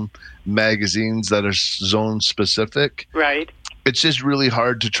zone magazines that are zone specific, it's just really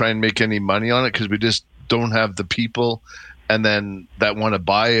hard to try and make any money on it because we just don't have the people and then that want to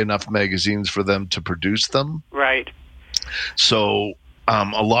buy enough magazines for them to produce them. Right. So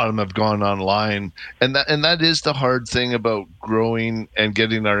a lot of them have gone online, and that is the hard thing about growing and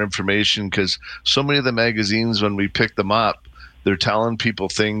getting our information, because so many of the magazines, when we pick them up, they're telling people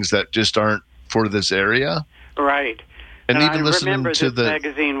things that just aren't for this area. Right. And even I listening remember to this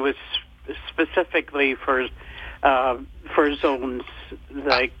magazine was specifically for zones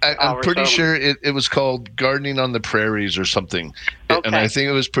like I'm pretty sure it was called Gardening on the Prairies or something. Okay. And I think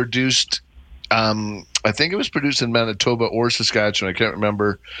it was produced I think it was produced in Manitoba or Saskatchewan. I can't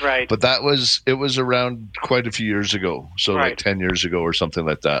remember. Right. But it was around quite a few years ago. So like 10 years ago or something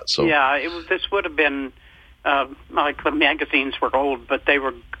like that. So yeah, this would have been like the magazines were old, but they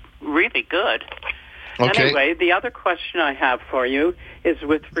were really good. Okay. Anyway, the other question I have for you is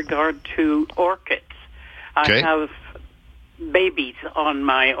with regard to orchids. I have babies on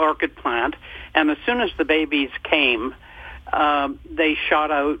my orchid plant, and as soon as the babies came, they shot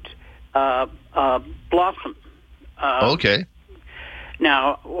out blossom. Okay.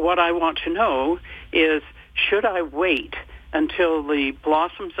 Now, what I want to know is, should I wait until the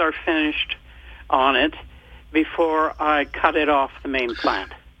blossoms are finished on it before I cut it off the main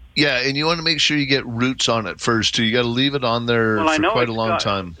plant? Yeah, and you want to make sure you get roots on it first, too. You got to leave it on there for quite a long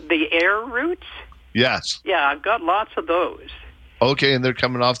time. The air roots? Yes. Yeah, I've got lots of those. Okay, and they're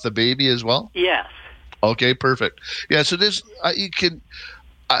coming off the baby as well? Yes. Okay, perfect. Yeah, so this you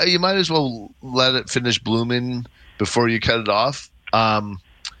might as well let it finish blooming before you cut it off.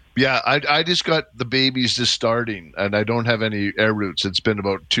 Yeah, I just got the babies just starting, and I don't have any air roots. It's been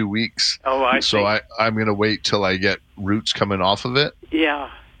about 2 weeks. Oh, I see. So I'm going to wait till I get roots coming off of it. Yeah.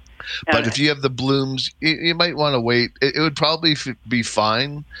 But if you have the blooms, you might want to wait. It would probably be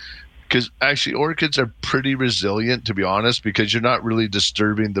fine, because actually orchids are pretty resilient, to be honest, because you're not really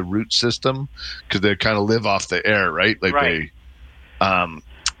disturbing the root system, because they kind of live off the air, right? Like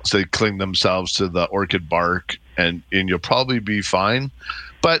so they cling themselves to the orchid bark, and you'll probably be fine.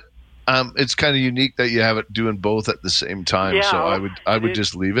 But it's kind of unique that you have it doing both at the same time. Yeah, so I would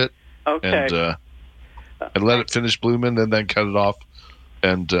just leave it and let it finish blooming, and then cut it off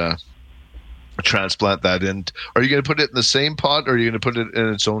and transplant that in. Are you going to put it in the same pot, or are you going to put it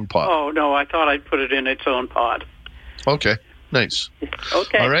in its own pot? Oh, no, I thought I'd put it in its own pot. Okay, nice.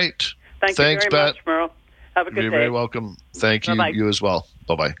 Okay. All right. Thanks very much, Merle. Have a good day. You're very welcome. Thank you. Bye-bye. You as well.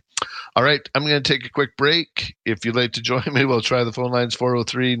 Bye-bye. All right, I'm going to take a quick break. If you'd like to join me, we'll try the phone lines,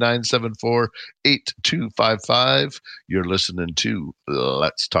 403-974-8255. You're listening to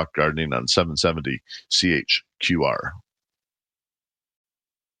Let's Talk Gardening on 770 CHQR.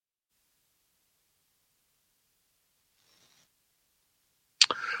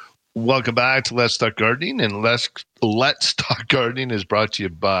 Welcome back to Let's Talk Gardening, and Let's Talk Gardening is brought to you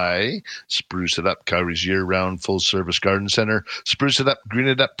by Spruce It Up, Calgary's year-round full-service garden center. Spruce it up, green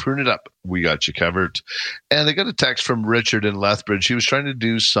it up, prune it up. We got you covered. And I got a text from Richard in Lethbridge. He was trying to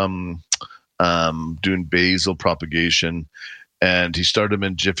do some doing basil propagation, and he started them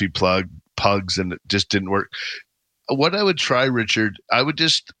in Jiffy Pugs, and it just didn't work. What I would try, Richard, I would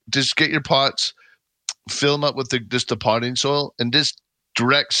just get your pots, fill them up with just the potting soil, and just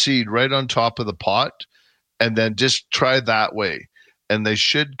direct seed right on top of the pot, and then just try that way, and they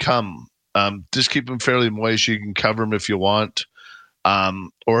should come. Just keep them fairly moist. You can cover them if you want,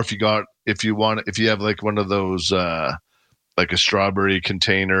 or if you have like one of those like a strawberry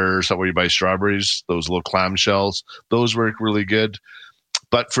container or something where you buy strawberries, those little clamshells, those work really good.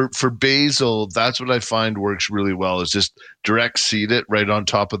 But for basil, that's what I find works really well, is just direct seed it right on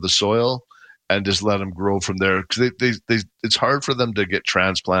top of the soil, and just let them grow from there, because it's hard for them to get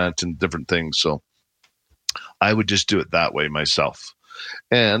transplant and different things. So I would just do it that way myself.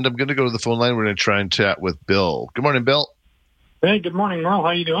 And I'm going to go to the phone line. We're going to try and chat with Bill. Good morning, Bill. Hey, good morning, Merle. How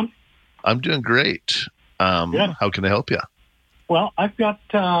you doing? I'm doing great. Good. How can I help you? Well, I've got,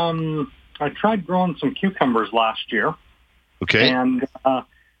 I tried growing some cucumbers last year. Okay. And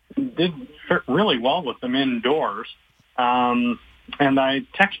did really well with them indoors. And I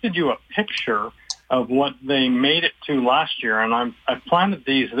texted you a picture of what they made it to last year, and I planted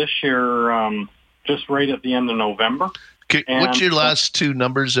these this year just right at the end of November. Okay, what's your last two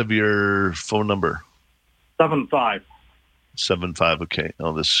numbers of your phone number? 75. 75, okay.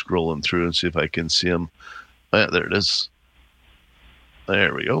 I'll just scrolling through and see if I can see them. Yeah, there it is.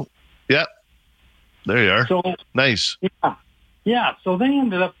 There we go. Yep. There you are. So, nice. Yeah, so they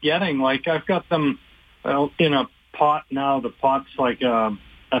ended up getting, I've got them in a pot now. The pot's like a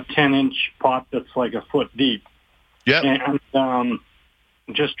 10-inch pot that's like a foot deep. Yeah. And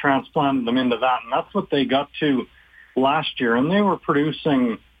just transplanted them into that, and that's what they got to last year. And they were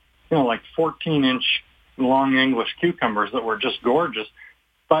producing, 14-inch long English cucumbers that were just gorgeous.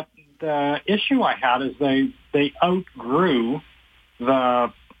 But the issue I had is they outgrew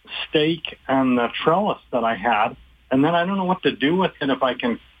the stake and the trellis that I had, and then I don't know what to do with it, if I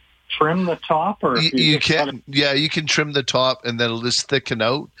can trim the top, or if you can. Yeah, you can trim the top and then it'll just thicken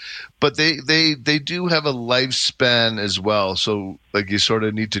out. But they do have a lifespan as well. So you sort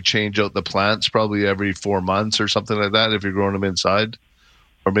of need to change out the plants probably every 4 months or something like that if you're growing them inside,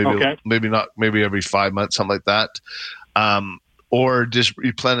 or maybe not, maybe every 5 months, something like that. or just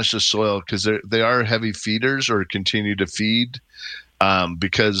replenish the soil, because they are heavy feeders, or continue to feed.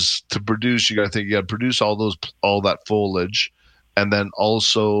 Because to produce, you got to produce all that foliage, and then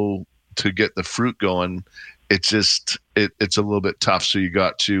also to get the fruit going. It's just it's a little bit tough. So you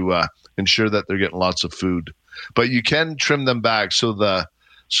got to ensure that they're getting lots of food, but you can trim them back so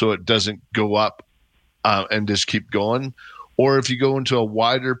it doesn't go up and just keep going. Or if you go into a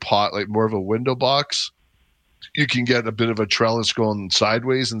wider pot, like more of a window box, you can get a bit of a trellis going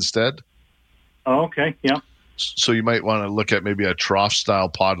sideways instead. Oh, okay, yeah. So you might want to look at maybe a trough style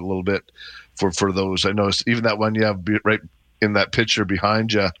pot a little bit for those. I noticed even that one you have right in that picture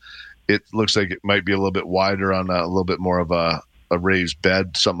behind you, it looks like it might be a little bit wider on a little bit more of a raised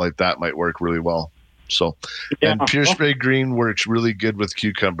bed. Something like that might work really well. So, yeah. And Pure Spray Green works really good with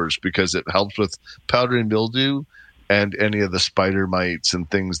cucumbers because it helps with powdery mildew and any of the spider mites and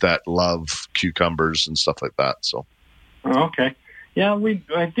things that love cucumbers and stuff like that. So, okay, yeah,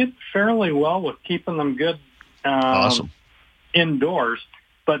 I did fairly well with keeping them good. Awesome. Indoors,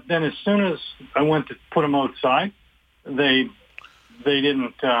 but then as soon as I went to put them outside, they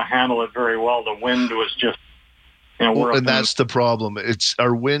didn't handle it very well. The wind was just, and that's the problem. It's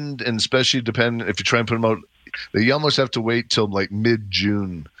our wind, and especially depending if you try and put them out, you almost have to wait till like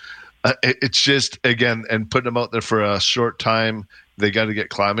mid-June. It's just, again, and putting them out there for a short time, they got to get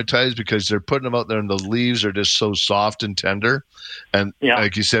climatized because they're putting them out there and the leaves are just so soft and tender. And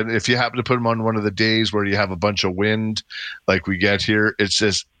like you said, if you happen to put them on one of the days where you have a bunch of wind like we get here, it's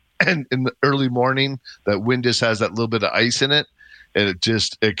just, and in the early morning, that wind just has that little bit of ice in it. And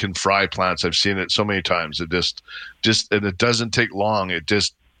it can fry plants. I've seen it so many times. It just, and it doesn't take long. It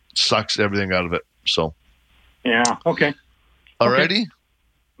just sucks everything out of it. So, yeah. Okay. Alrighty. Okay.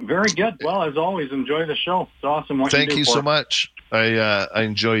 Very good. Well, as always, enjoy the show. It's awesome. Thank you so much. I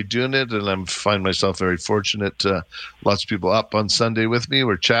enjoy doing it, and I find myself very fortunate. Lots of people up on Sunday with me.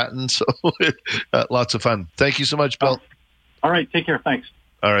 We're chatting, so lots of fun. Thank you so much, Bill. All right. Take care. Thanks.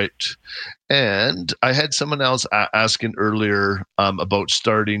 All right. And I had someone else asking earlier about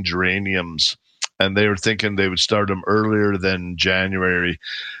starting geraniums, and they were thinking they would start them earlier than January.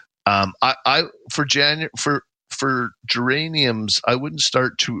 For geraniums, I wouldn't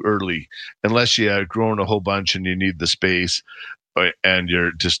start too early unless you have grown a whole bunch and you need the space and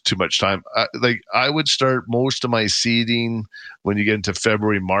you're just too much time. I would start most of my seeding when you get into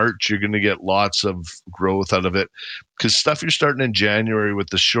February, March. You're going to get lots of growth out of it because stuff you're starting in January with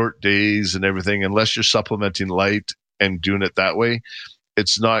the short days and everything, unless you're supplementing light and doing it that way,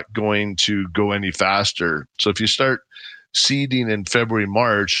 it's not going to go any faster. So if you start seeding in February,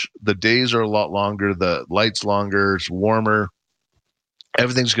 March, the days are a lot longer, the light's longer, it's warmer,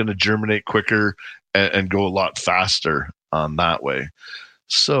 everything's going to germinate quicker and go a lot faster on that way.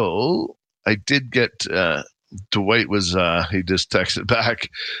 So I did get Dwight was he just texted back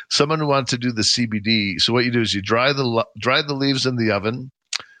someone who wanted to do the CBD. So what you do is you dry the leaves in the oven,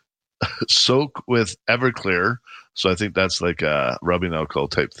 soak with Everclear. So I think that's like a rubbing alcohol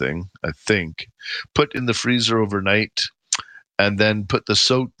type thing, I think. Put in the freezer overnight, and then put the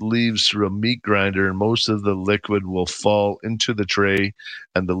soaked leaves through a meat grinder, and most of the liquid will fall into the tray,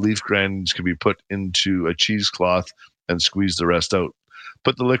 and the leaf grindings can be put into a cheesecloth and squeeze the rest out.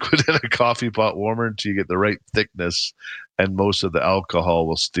 Put the liquid in a coffee pot warmer until you get the right thickness, and most of the alcohol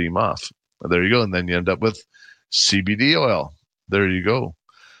will steam off. And there you go. And then you end up with CBD oil. There you go.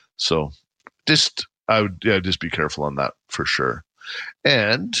 So I would just be careful on that for sure.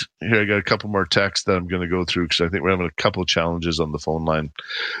 And here I got a couple more texts that I'm going to go through because I think we're having a couple challenges on the phone line.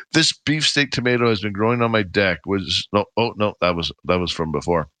 This beefsteak tomato has been growing on my deck. That was from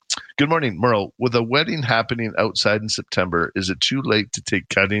before. Good morning, Merle. With a wedding happening outside in September, is it too late to take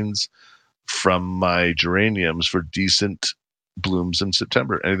cuttings from my geraniums for decent blooms in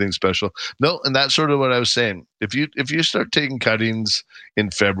September? Anything special? No, and that's sort of what I was saying. If you start taking cuttings in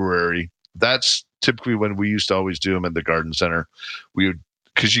February, that's typically when we used to always do them at the garden center.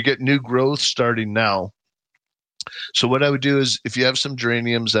 Because you get new growth starting now. So what I would do is if you have some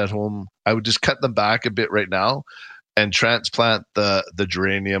geraniums at home, I would just cut them back a bit right now and transplant the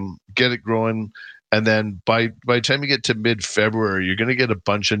geranium, get it growing. And then by the time you get to mid-February, you're going to get a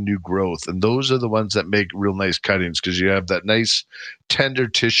bunch of new growth. And those are the ones that make real nice cuttings because you have that nice tender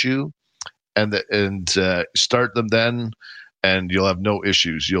tissue and start them then. And you'll have no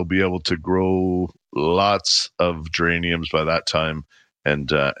issues. You'll be able to grow lots of geraniums by that time,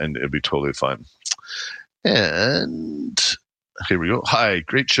 and it'll be totally fine. And here we go. Hi,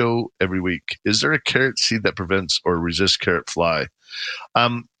 great show every week. Is there a carrot seed that prevents or resists carrot fly?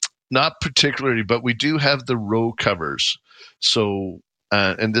 Not particularly, but we do have the row covers. So,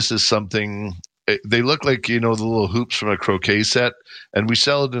 and this is something they look like, the little hoops from a croquet set, and we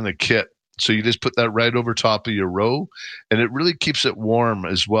sell it in a kit. So you just put that right over top of your row, and it really keeps it warm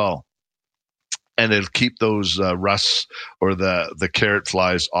as well. And it'll keep those rusts or the carrot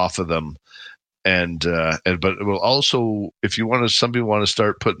flies off of them. But it will also, if you want to, some people want to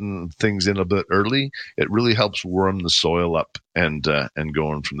start putting things in a bit early, it really helps warm the soil up and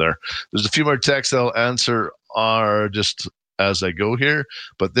going from there. There's a few more texts I'll answer just as I go here,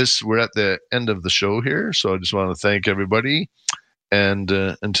 but we're at the end of the show here. So I just want to thank everybody. And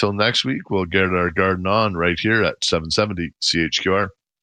until next week, we'll get our garden on right here at 770 CHQR.